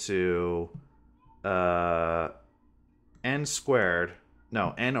equal to n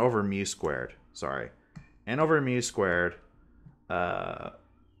over mu squared. Sorry, n over mu squared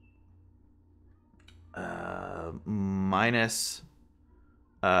minus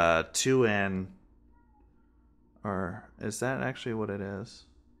 2n. Or is that actually what it is?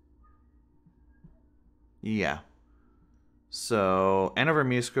 Yeah. So n over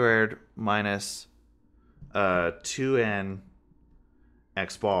mu squared minus 2n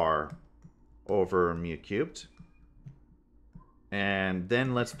x bar over mu cubed. And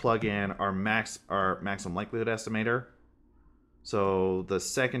then let's plug in our maximum likelihood estimator. So the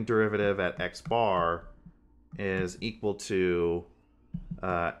second derivative at x bar is equal to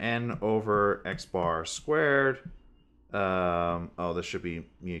n over x bar squared. Oh, this should be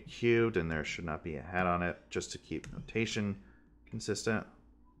mu cubed, and there should not be a hat on it, just to keep notation consistent.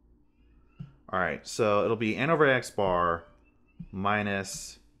 All right, so it'll be n over x bar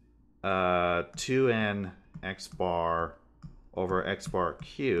minus 2n x bar over x bar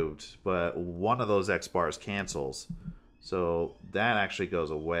cubed, but one of those x bars cancels. So that actually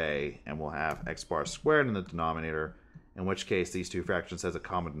goes away, and we'll have x bar squared in the denominator in which case these two fractions has a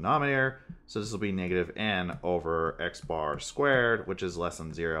common denominator. So this will be negative n over x bar squared, which is less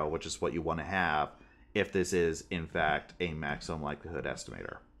than 0, which is what you want to have if this is, in fact, a maximum likelihood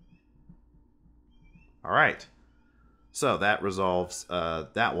estimator. All right. So that resolves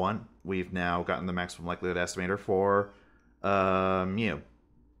that one. We've now gotten the maximum likelihood estimator for mu.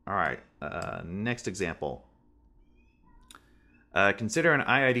 All right. Next example. Consider an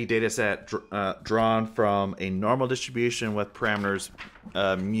IID dataset drawn from a normal distribution with parameters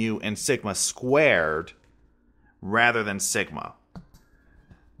mu and sigma squared rather than sigma.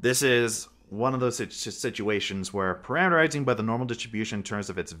 This is one of those situations where parameterizing by the normal distribution in terms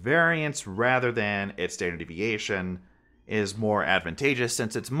of its variance rather than its standard deviation is more advantageous,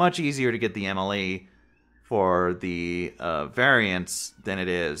 since it's much easier to get the MLE for the variance than it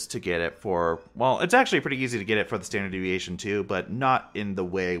is to get it for, well, it's actually pretty easy to get it for the standard deviation too, but not in the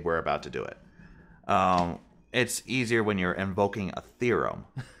way we're about to do it. It's easier when you're invoking a theorem,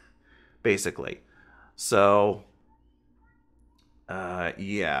 basically. So,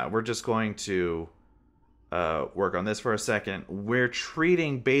 yeah, we're just going to work on this for a second. We're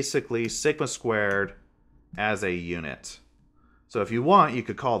treating basically sigma squared as a unit. So if you want, you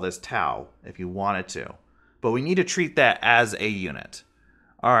could call this tau if you wanted to. But we need to treat that as a unit.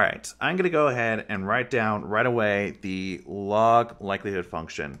 All right, I'm going to go ahead and write down right away the log likelihood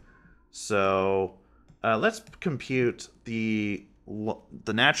function. So let's compute the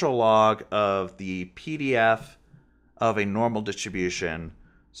natural log of the PDF of a normal distribution.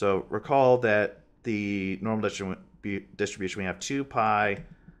 So recall that the normal distribution, we have 2 pi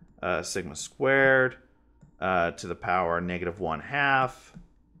sigma squared to the power negative 1/2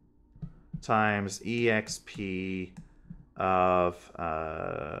 times exp of,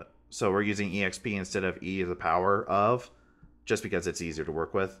 so we're using exp instead of e to the power of, just because it's easier to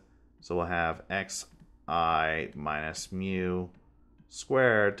work with. So we'll have xi minus mu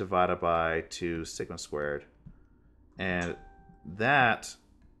squared divided by 2 sigma squared. And that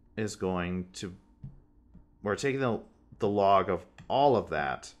is going to, we're taking the log of all of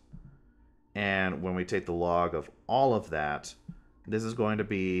that. And when we take the log of all of that, this is going to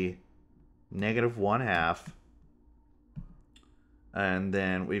be negative 1/2. And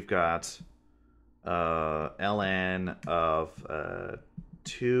then we've got ln of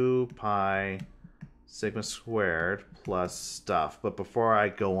 2 pi sigma squared plus stuff. But before I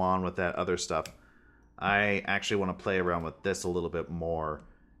go on with that other stuff, I actually want to play around with this a little bit more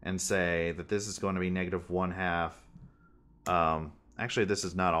and say that this is going to be negative 1/2. Actually, this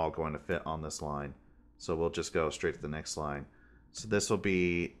is not all going to fit on this line. So we'll just go straight to the next line. So this will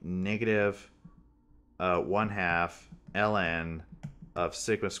be negative 1/2 ln of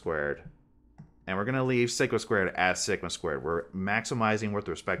sigma squared. And we're going to leave sigma squared as sigma squared. We're maximizing with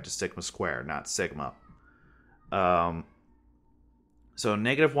respect to sigma squared, not sigma. So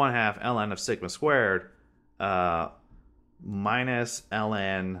negative 1/2 ln of sigma squared minus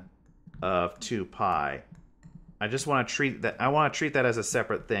ln of 2 pi. I just want to treat that. I want to treat that as a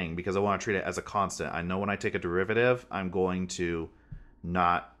separate thing because I want to treat it as a constant. I know when I take a derivative, I'm going to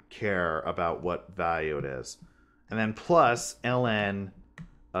not care about what value it is. And then plus ln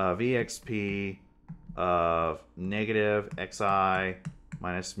of exp of negative xi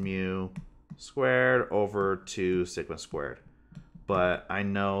minus mu squared over 2 sigma squared. But I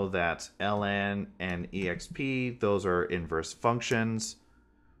know that ln and exp, those are inverse functions.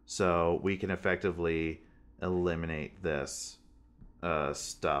 So we can effectively eliminate this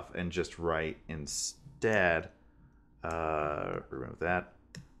stuff and just write instead, remove that,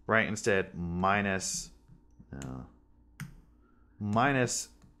 write instead minus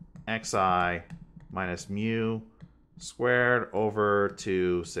xi minus mu squared over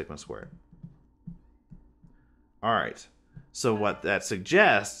 2 sigma squared. All right. So what that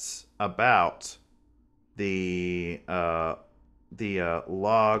suggests about the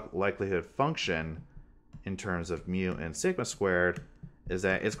log likelihood function in terms of mu and sigma squared is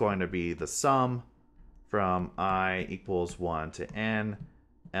that it's going to be the sum from I equals 1 to n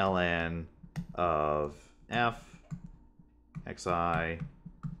ln of f xi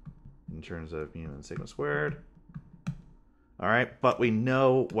in terms of mu and sigma squared. All right, but we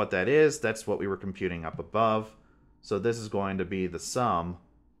know what that is. That's what we were computing up above. So this is going to be the sum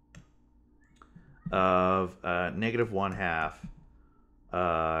of negative 1/2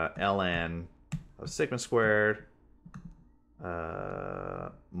 ln of sigma squared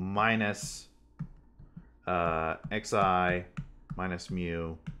minus xi minus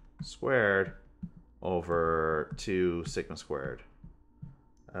mu squared over 2 sigma squared.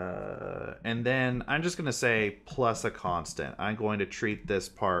 And then I'm just going to say plus a constant. I'm going to treat this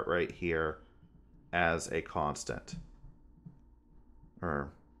part right here as a constant.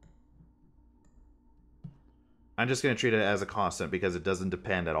 or I'm just going to treat it as a constant because it doesn't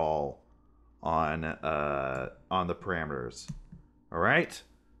depend at all on the parameters. All right.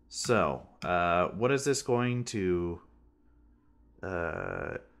 So what is this going to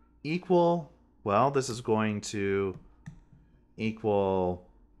equal? Well, this is going to equal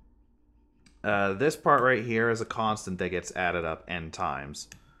this part right here is a constant that gets added up n times.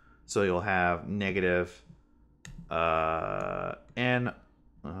 So you'll have negative n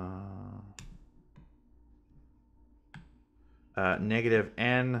negative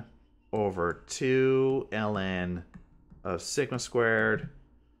n over 2 ln of sigma squared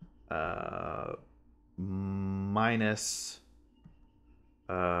minus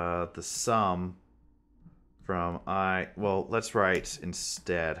the sum from well, let's write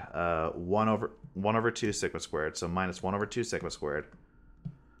instead 1 over 2 sigma squared, so minus 1 over 2 sigma squared.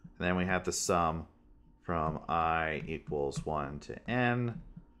 And then we have the sum from I equals 1 to n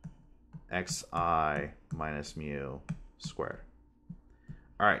xi minus mu squared.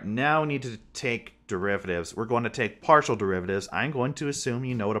 All right, now we need to take derivatives. We're going to take partial derivatives. I'm going to assume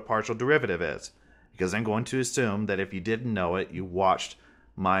you know what a partial derivative is, because I'm going to assume that if you didn't know it, you watched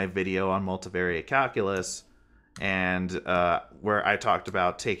my video on multivariate calculus, and where I talked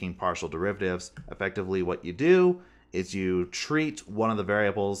about taking partial derivatives. Effectively, what you do is you treat one of the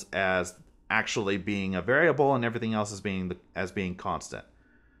variables as actually being a variable and everything else as being constant.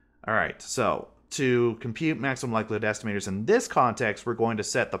 All right, so to compute maximum likelihood estimators in this context, we're going to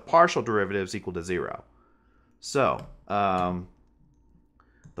set the partial derivatives equal to 0. So the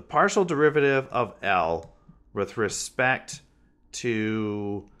partial derivative of L with respect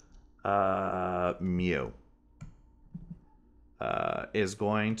to mu is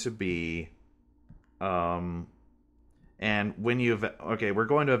going to be and when we're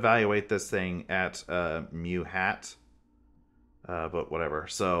going to evaluate this thing at mu hat, but whatever.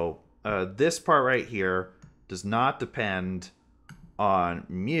 So this part right here does not depend on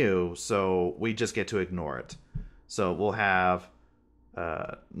mu, so we just get to ignore it. So we'll have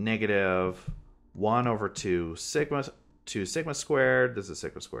negative 1 over 2 sigma squared. This is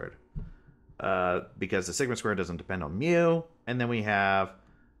sigma squared because the sigma squared doesn't depend on mu. And then we have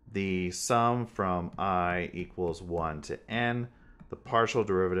the sum from I equals 1 to n, the partial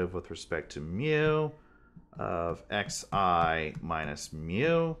derivative with respect to mu of xi minus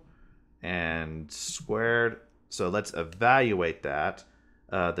mu and squared. So let's evaluate that.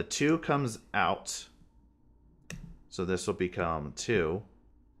 The 2 comes out, so this will become 2.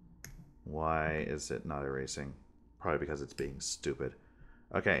 Why is it not erasing? Probably because it's being stupid.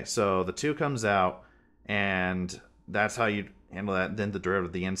 Okay, so the 2 comes out, and that's how you handle that. Then the derivative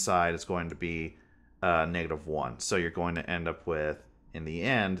of the inside is going to be negative 1. So you're going to end up with, in the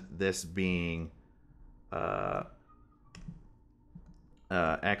end, this being xi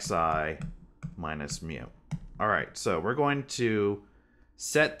minus mu. All right, so we're going to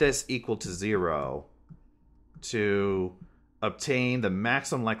set this equal to 0 to obtain the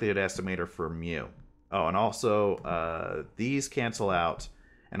maximum likelihood estimator for mu. Oh, and also these cancel out.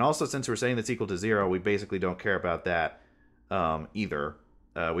 And also, since we're saying this equal to 0, we basically don't care about that either.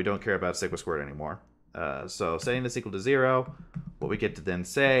 We don't care about sigma squared anymore. So setting this equal to 0, what we get to then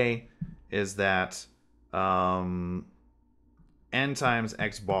say is that n times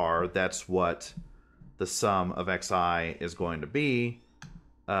x bar, that's what the sum of xi is going to be,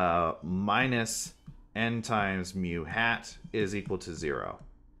 minus n times mu hat is equal to 0.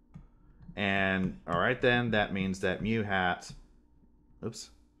 And all right, then that means that mu hat,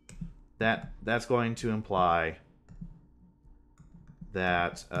 that's going to imply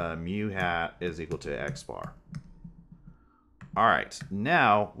that mu hat is equal to x bar. All right,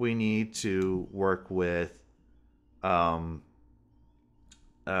 now we need to work with sigma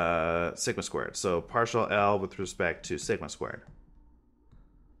squared. So partial L with respect to sigma squared.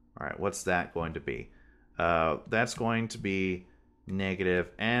 All right, what's that going to be? That's going to be negative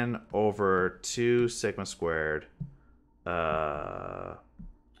n over 2 sigma squared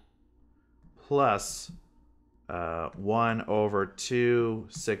plus 1 over 2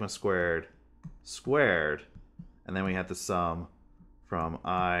 sigma squared squared, and then we have the sum from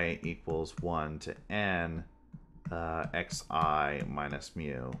I equals 1 to n xi minus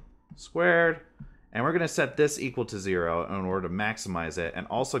mu squared. And we're going to set this equal to 0 in order to maximize it, and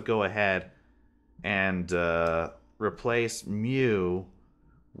also go ahead and replace mu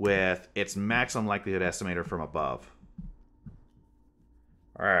with its maximum likelihood estimator from above.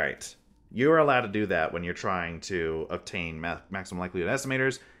 All right. You are allowed to do that when you're trying to obtain maximum likelihood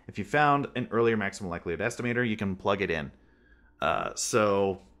estimators. If you found an earlier maximum likelihood estimator, you can plug it in. All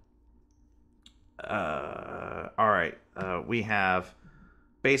right. We have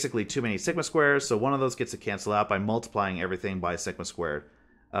basically too many sigma squares, so one of those gets to cancel out by multiplying everything by sigma squared.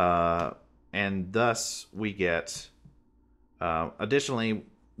 And thus we get, additionally,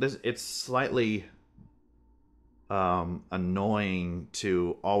 it's slightly annoying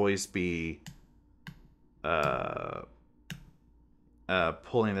to always be pulling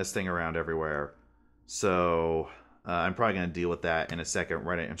this thing around everywhere. So I'm probably going to deal with that in a second,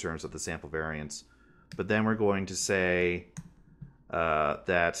 right in terms of the sample variance. But then we're going to say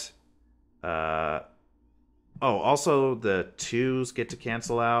that... also the 2's get to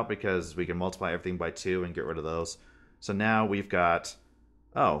cancel out because we can multiply everything by 2 and get rid of those. So now we've got...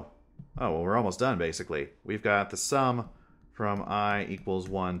 well, we're almost done, basically. We've got the sum from I equals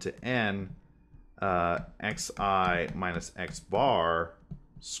 1 to n, xi minus x bar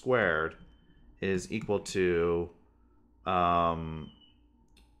squared is equal to...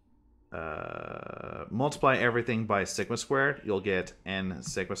 multiply everything by sigma squared. You'll get n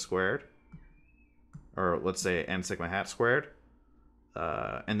sigma squared. Or let's say n sigma hat squared.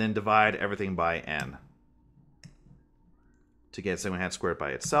 And then divide everything by n to get sigma hat squared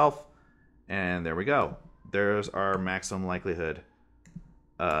by itself. And there we go. There's our maximum likelihood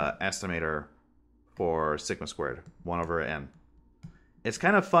estimator for sigma squared, 1 over n. It's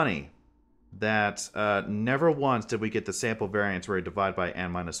kind of funny that never once did we get the sample variance where we divide by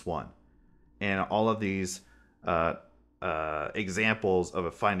n minus 1. And all of these examples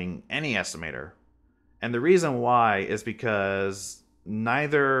of finding any estimator. And the reason why is because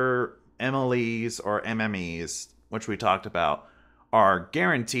neither MLEs or MMEs, which we talked about, are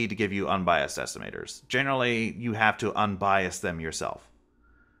guaranteed to give you unbiased estimators. Generally, you have to unbias them yourself.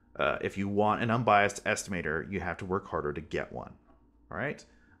 If you want an unbiased estimator, you have to work harder to get one. All right?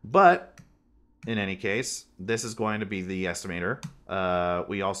 But in any case, this is going to be the estimator.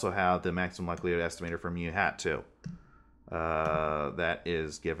 We also have the maximum likelihood estimator for mu hat too. That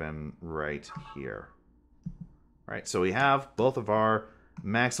is given right here. All right, so we have both of our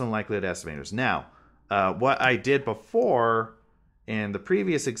maximum likelihood estimators. Now, what I did before in the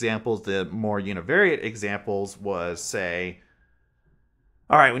previous examples, the more univariate examples, was say,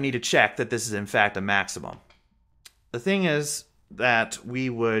 all right, we need to check that this is in fact a maximum. The thing is that we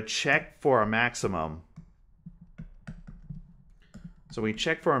would check for a maximum. So we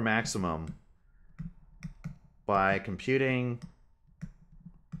check for a maximum by computing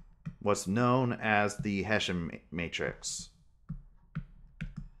what's known as the Hessian matrix.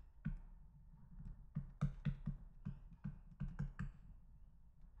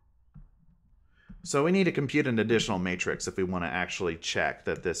 So we need to compute an additional matrix if we want to actually check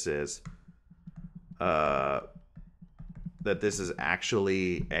that this is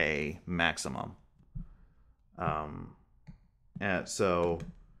actually a maximum. And so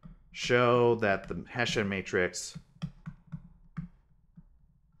show that the Hessian matrix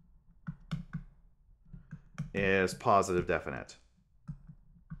is positive definite.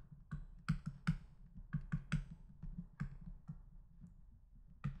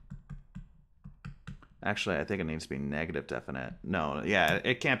 Actually, I think it needs to be negative definite. No, yeah,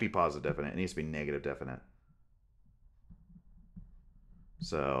 it can't be positive definite. It needs to be negative definite.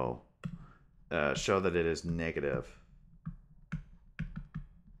 So show that it is negative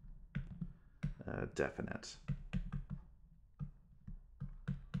definite.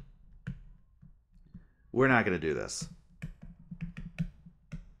 We're not going to do this.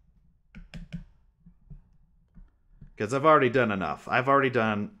 Because I've already done enough. I've already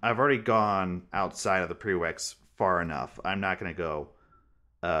gone outside of the prereqs far enough. I'm not going to go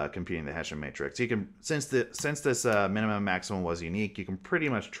computing the Hessian matrix. You can, since this minimum maximum was unique, you can pretty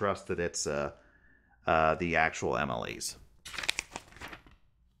much trust that it's the actual MLEs.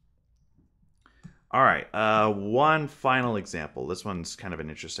 All right, one final example. This one's kind of an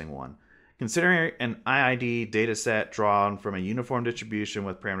interesting one. Considering an IID data set drawn from a uniform distribution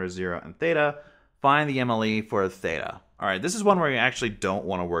with parameters 0 and theta, find the MLE for theta. All right, this is one where you actually don't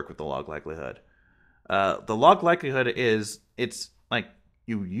want to work with the log likelihood. The log likelihood it's like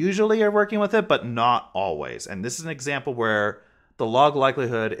you usually are working with it, but not always. And this is an example where the log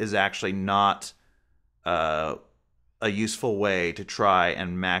likelihood is actually not a useful way to try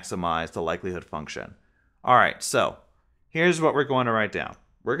and maximize the likelihood function. All right, so here's what we're going to write down.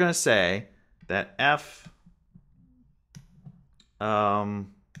 We're going to say that F, so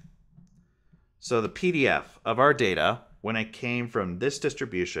the PDF of our data, when it came from this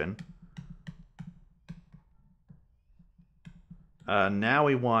distribution, now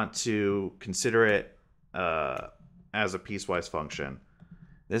we want to consider it as a piecewise function.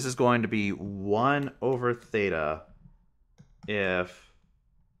 This is going to be 1 over theta if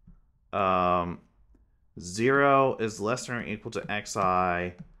 0 is less than or equal to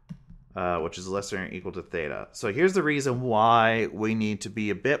xi, which is less than or equal to theta. So here's the reason why we need to be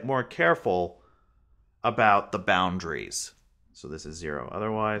a bit more careful about the boundaries. So this is 0.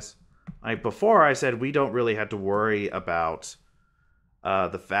 Otherwise, before I said we don't really have to worry about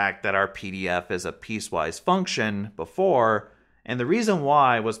the fact that our PDF is a piecewise function before. And the reason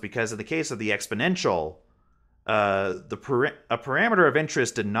why was because in the case of the exponential, a parameter of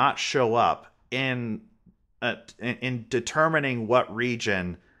interest did not show up in determining what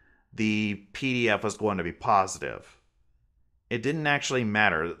region the PDF was going to be positive. It didn't actually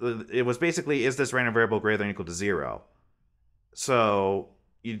matter. It was basically, is this random variable greater than or equal to 0? So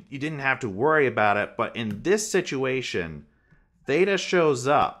you didn't have to worry about it. But in this situation, theta shows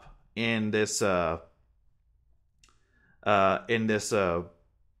up in this definition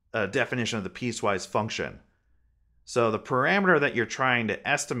of the piecewise function. So the parameter that you're trying to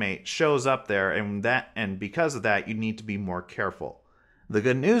estimate shows up there, and because of that, you need to be more careful. The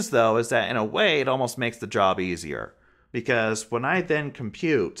good news, though, is that in a way, it almost makes the job easier. Because when I then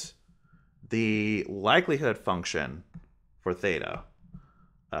compute the likelihood function for theta,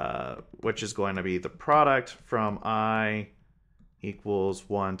 which is going to be the product from I equals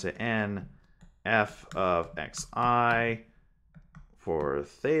 1 to n f of xi for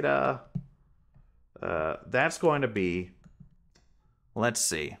theta, that's going to be, let's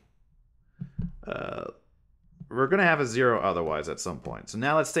see, we're going to have a 0 otherwise at some point. So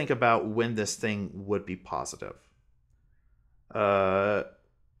now let's think about when this thing would be positive.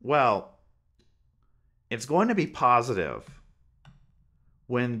 Well, it's going to be positive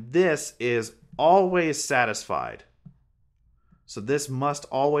when this is always satisfied. So this must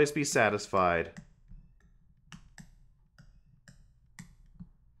always be satisfied.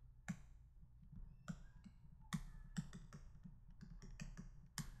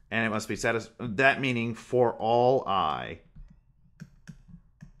 And it must be satisfied. That meaning for all I.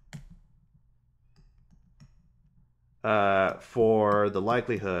 For the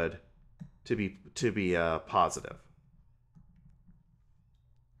likelihood to be positive.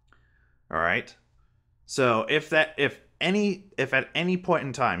 All right. So if at any point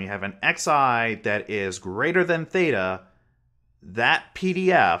in time you have an xi that is greater than theta, that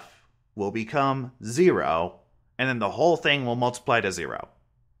PDF will become 0, and then the whole thing will multiply to 0.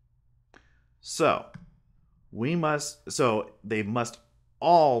 So they must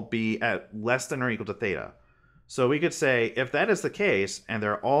all be at less than or equal to theta. So we could say, if that is the case, and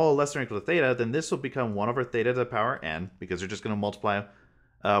they're all less than or equal to theta, then this will become 1 over theta to the power n, because they're just going to multiply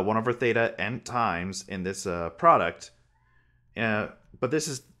 1 over theta n times in this product. But this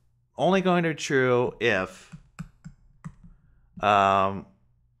is only going to be true if, well,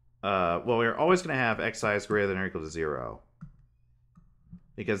 we're always going to have xi is greater than or equal to 0.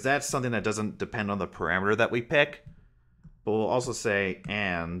 Because that's something that doesn't depend on the parameter that we pick. But we'll also say,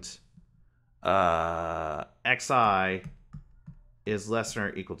 and xi is less than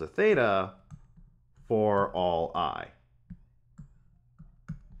or equal to theta for all I.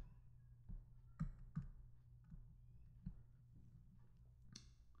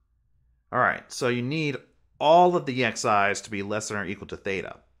 All right, so you need all of the xi's to be less than or equal to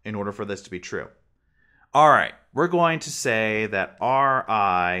theta in order for this to be true. All right, we're going to say that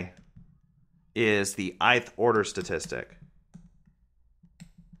Ri is the ith order statistic.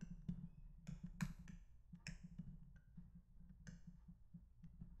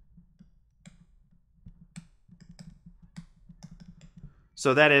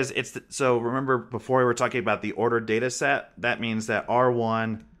 So that is, so remember before we were talking about the ordered data set, that means that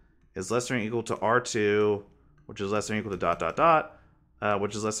R1 is less than or equal to R2, which is less than or equal to ...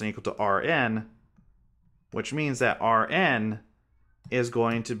 which is less than or equal to Rn, which means that Rn is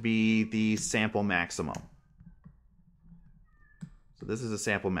going to be the sample maximum. So this is a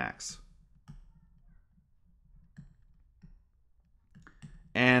sample max.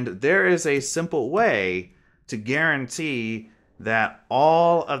 And there is a simple way to guarantee that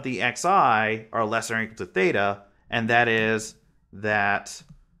all of the xi are less than or equal to theta, and that is that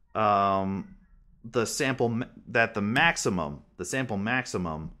the sample maximum is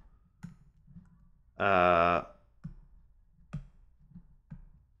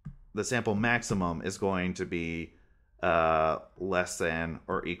going to be less than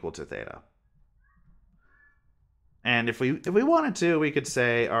or equal to theta. And if we wanted to, we could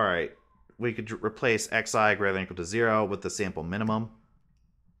say, all right, we could replace xi greater than or equal to 0 with the sample minimum.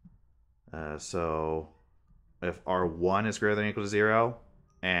 So if R1 is greater than or equal to 0,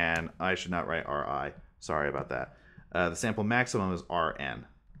 and I should not write Ri, sorry about that. The sample maximum is Rn.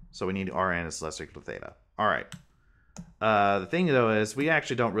 So we need Rn is less than or equal to theta. All right. The thing, though, is we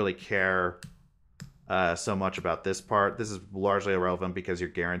actually don't really care so much about this part. This is largely irrelevant because you're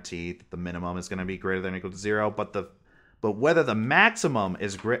guaranteed that the minimum is going to be greater than or equal to 0. But whether the maximum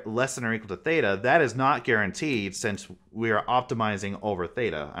is less than or equal to theta, that is not guaranteed since we are optimizing over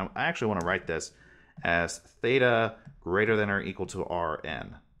theta. I actually want to write this as theta greater than or equal to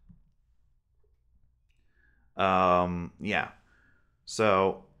Rn. Yeah.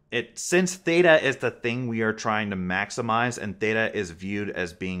 So since theta is the thing we are trying to maximize and theta is viewed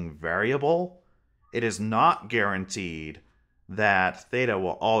as being variable, it is not guaranteed that theta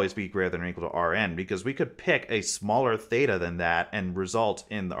will always be greater than or equal to Rn, because we could pick a smaller theta than that and result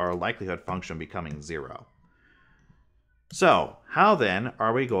in our likelihood function becoming 0. So, how then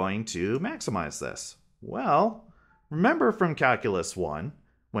are we going to maximize this? Well, remember from Calculus 1,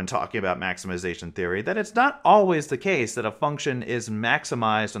 when talking about maximization theory, that it's not always the case that a function is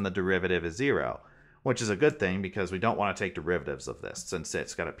maximized when the derivative is 0, which is a good thing because we don't want to take derivatives of this, since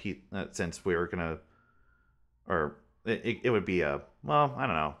it's got since we're gonna, or it would be a, well, I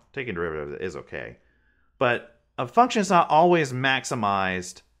don't know, taking derivatives is okay, but a function is not always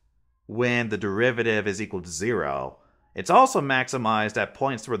maximized when the derivative is equal to 0. It's also maximized at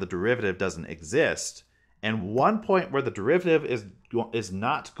points where the derivative doesn't exist. And one point where the derivative is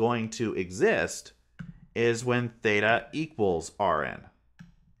not going to exist is when theta equals Rn.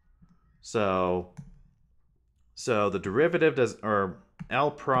 So the derivative does, or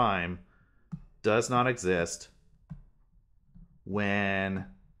L prime does not exist when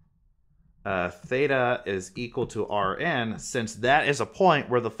theta is equal to Rn, since that is a point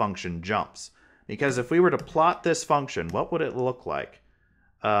where the function jumps. Because if we were to plot this function, what would it look like?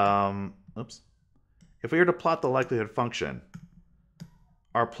 If we were to plot the likelihood function,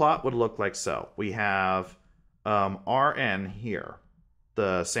 our plot would look like so. We have Rn here,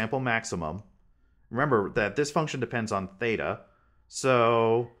 the sample maximum. Remember that this function depends on theta.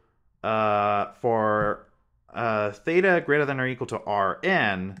 So for theta greater than or equal to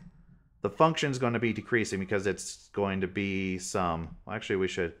Rn, the function is going to be decreasing because it's going to be some... Well, actually, we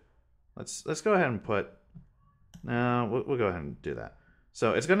should... Let's go ahead and put... No, we'll go ahead and do that.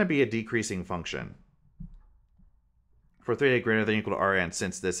 So it's going to be a decreasing function for theta greater than or equal to Rn,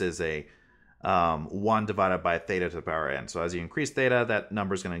 since this is a 1 divided by theta to the power n. So as you increase theta, that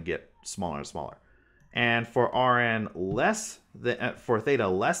number is going to get smaller and smaller. And for for theta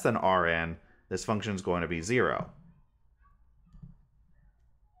less than Rn, this function is going to be 0.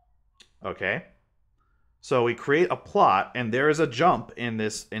 Okay? So we create a plot, and there is a jump in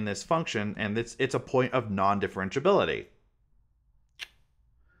this function, and it's a point of non-differentiability.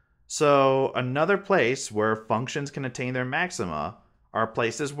 So another place where functions can attain their maxima are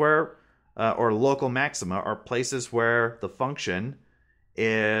places where, or local maxima, are places where the function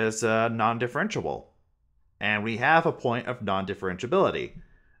is non-differentiable. And we have a point of non-differentiability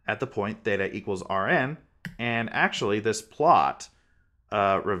at the point theta equals Rn, and actually this plot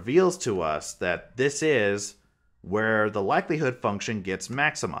reveals to us that this is where the likelihood function gets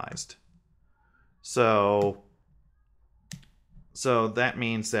maximized. So that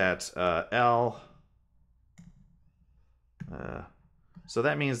means that L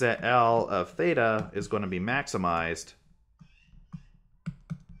of theta is going to be maximized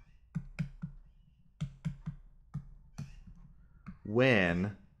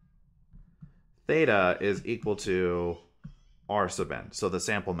when theta is equal to R sub n, so the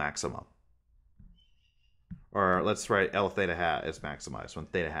sample maximum. Or let's write L theta hat is maximized when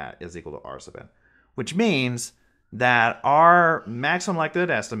theta hat is equal to R sub n, which means that our maximum likelihood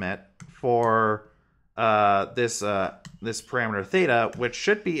estimate for this parameter theta, which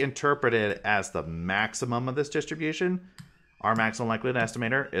should be interpreted as the maximum of this distribution, our maximum likelihood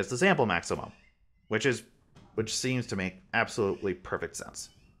estimator is the sample maximum, which seems to make absolutely perfect sense.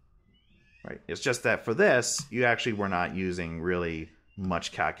 Right? It's just that for this, you actually were not using really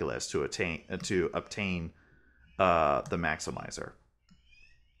much calculus to obtain the maximizer.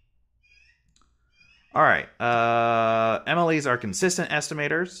 All right, MLEs are consistent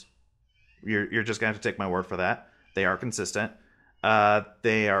estimators. You're just going to have to take my word for that. They are consistent.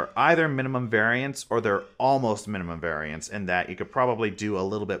 They are either minimum variance or they're almost minimum variance, in that you could probably do a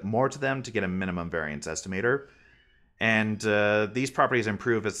little bit more to them to get a minimum variance estimator. And these properties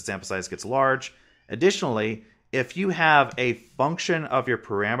improve as the sample size gets large. Additionally, if you have a function of your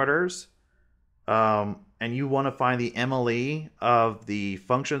parameters and you want to find the MLE of the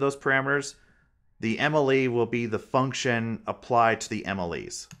function of those parameters, the MLE will be the function applied to the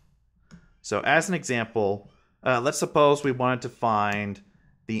MLEs. So as an example, let's suppose we wanted to find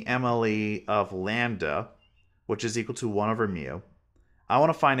the MLE of lambda, which is equal to 1 over mu. I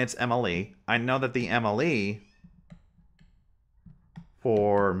want to find its MLE. I know that the MLE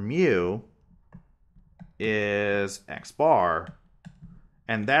for mu is x bar,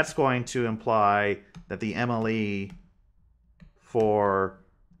 and that's going to imply that the MLE for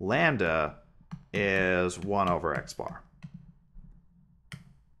lambda is 1 over x bar.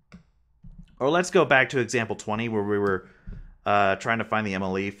 Or let's go back to example 20 where we were trying to find the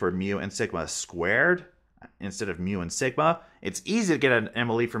MLE for mu and sigma squared instead of mu and sigma. It's easy to get an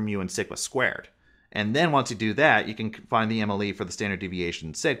MLE for mu and sigma squared. And then once you do that, you can find the MLE for the standard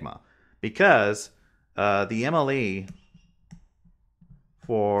deviation sigma. Because the MLE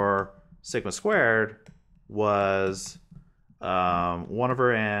for sigma squared was 1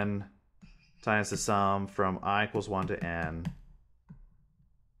 over n times the sum from I equals 1 to n.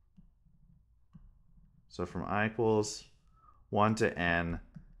 So from I equals 1 to n,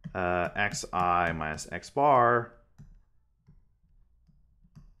 xi minus x bar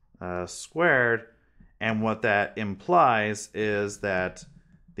squared. And what that implies is that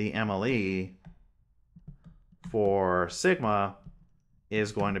the MLE for sigma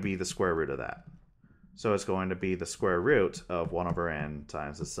is going to be the square root of that. So it's going to be the square root of 1 over n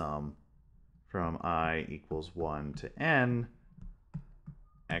times the sum from I equals 1 to n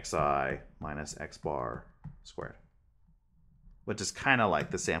xi minus x bar squared, which is kind of like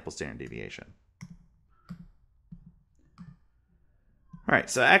the sample standard deviation. All right,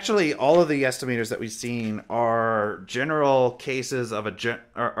 so actually all of the estimators that we've seen are general cases of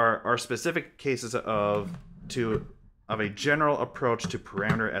are specific cases of a general approach to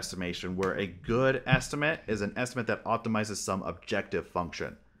parameter estimation, where a good estimate is an estimate that optimizes some objective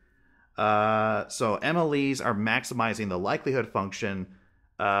function. So MLEs are maximizing the likelihood function.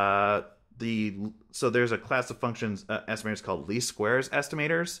 So there's a class of functions estimators called least squares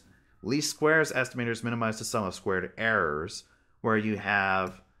estimators. Least squares estimators minimize the sum of squared errors, where you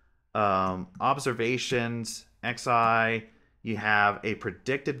have observations xi. You have a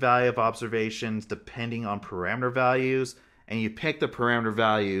predicted value of observations depending on parameter values, and you pick the parameter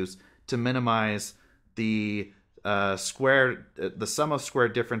values to minimize the sum of square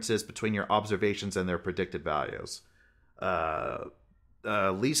differences between your observations and their predicted values.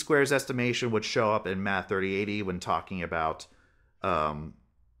 Least squares estimation would show up in Math 3080 when talking about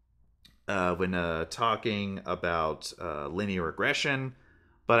linear regression,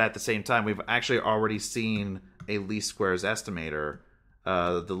 but at the same time, we've actually already seen a least squares estimator.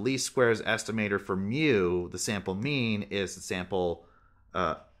 The least squares estimator for mu, the sample mean, is the sample,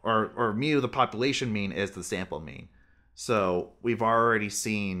 or mu, the population mean, is the sample mean. So we've already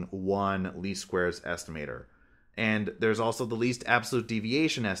seen one least squares estimator. And there's also the least absolute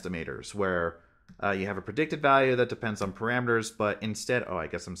deviation estimators, where you have a predicted value that depends on parameters, but instead,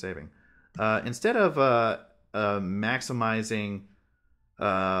 instead of maximizing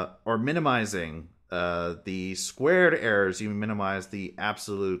or minimizing the squared errors, you minimize the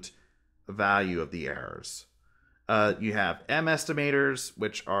absolute value of the errors. You have M estimators,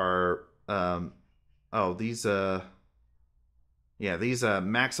 which are these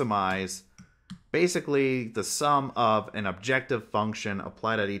maximize basically the sum of an objective function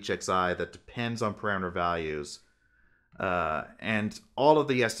applied at each xi that depends on parameter values. And all of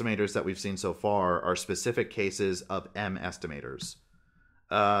the estimators that we've seen so far are specific cases of M estimators.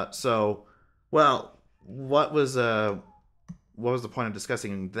 What was the point of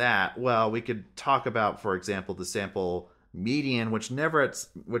discussing that? Well, we could talk about, for example, the sample median, which never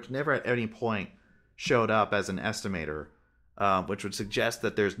at any point showed up as an estimator, which would suggest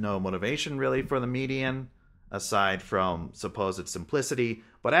that there's no motivation really for the median aside from supposed simplicity.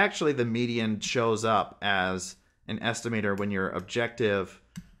 But actually, the median shows up as an estimator when your objective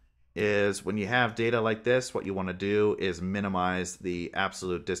is, when you have data like this, what you want to do is minimize the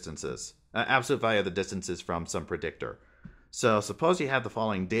absolute value of the distances from some predictor. So suppose you have the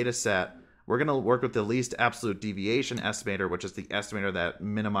following data set. We're going to work with the least absolute deviation estimator, which is the estimator that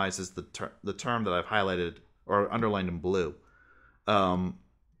minimizes the term that I've highlighted or underlined in blue.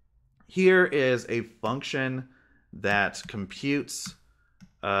 Here is a function that computes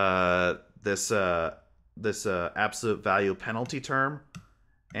this absolute value penalty term,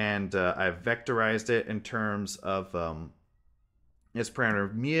 and I've vectorized it in terms of its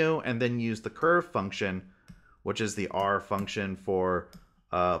parameter mu, and then use the curve function, which is the R function for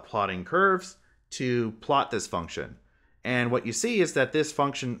plotting curves, to plot this function. And what you see is that this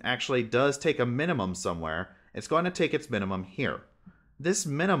function actually does take a minimum somewhere. It's going to take its minimum here. This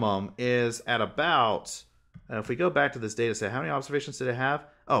minimum is at about, if we go back to this data set, how many observations did it have?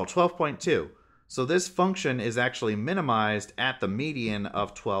 Oh, 12.2. So this function is actually minimized at the median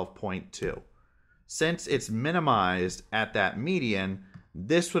of 12.2. Since it's minimized at that median,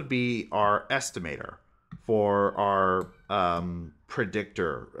 this would be our estimator for our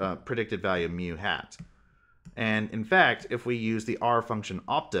predicted value mu hat. And in fact, if we use the R function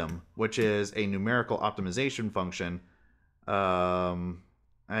optim, which is a numerical optimization function, I'm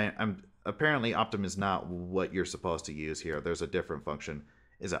apparently optim is not what you're supposed to use here. There's a different function.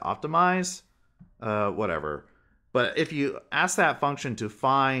 Is it optimize? Whatever. But if you ask that function to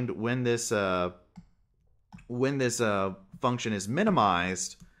find when this function is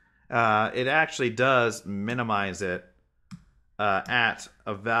minimized, it actually does minimize it at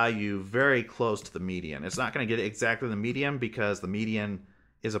a value very close to the median. It's not going to get exactly the median because the median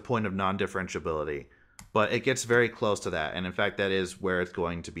is a point of non-differentiability, but it gets very close to that. And in fact, that is where it's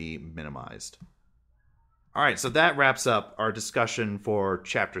going to be minimized. All right, so that wraps up our discussion for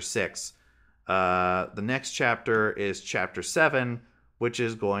Chapter 6. The next chapter is Chapter 7, which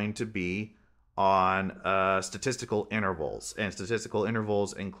is going to be on statistical intervals. And statistical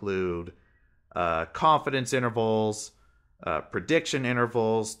intervals include confidence intervals, prediction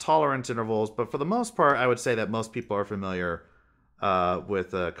intervals, tolerance intervals. But for the most part, I would say that most people are familiar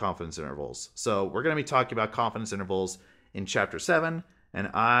with confidence intervals. So we're going to be talking about confidence intervals in Chapter 7, and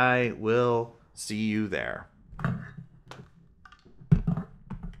I will see you there.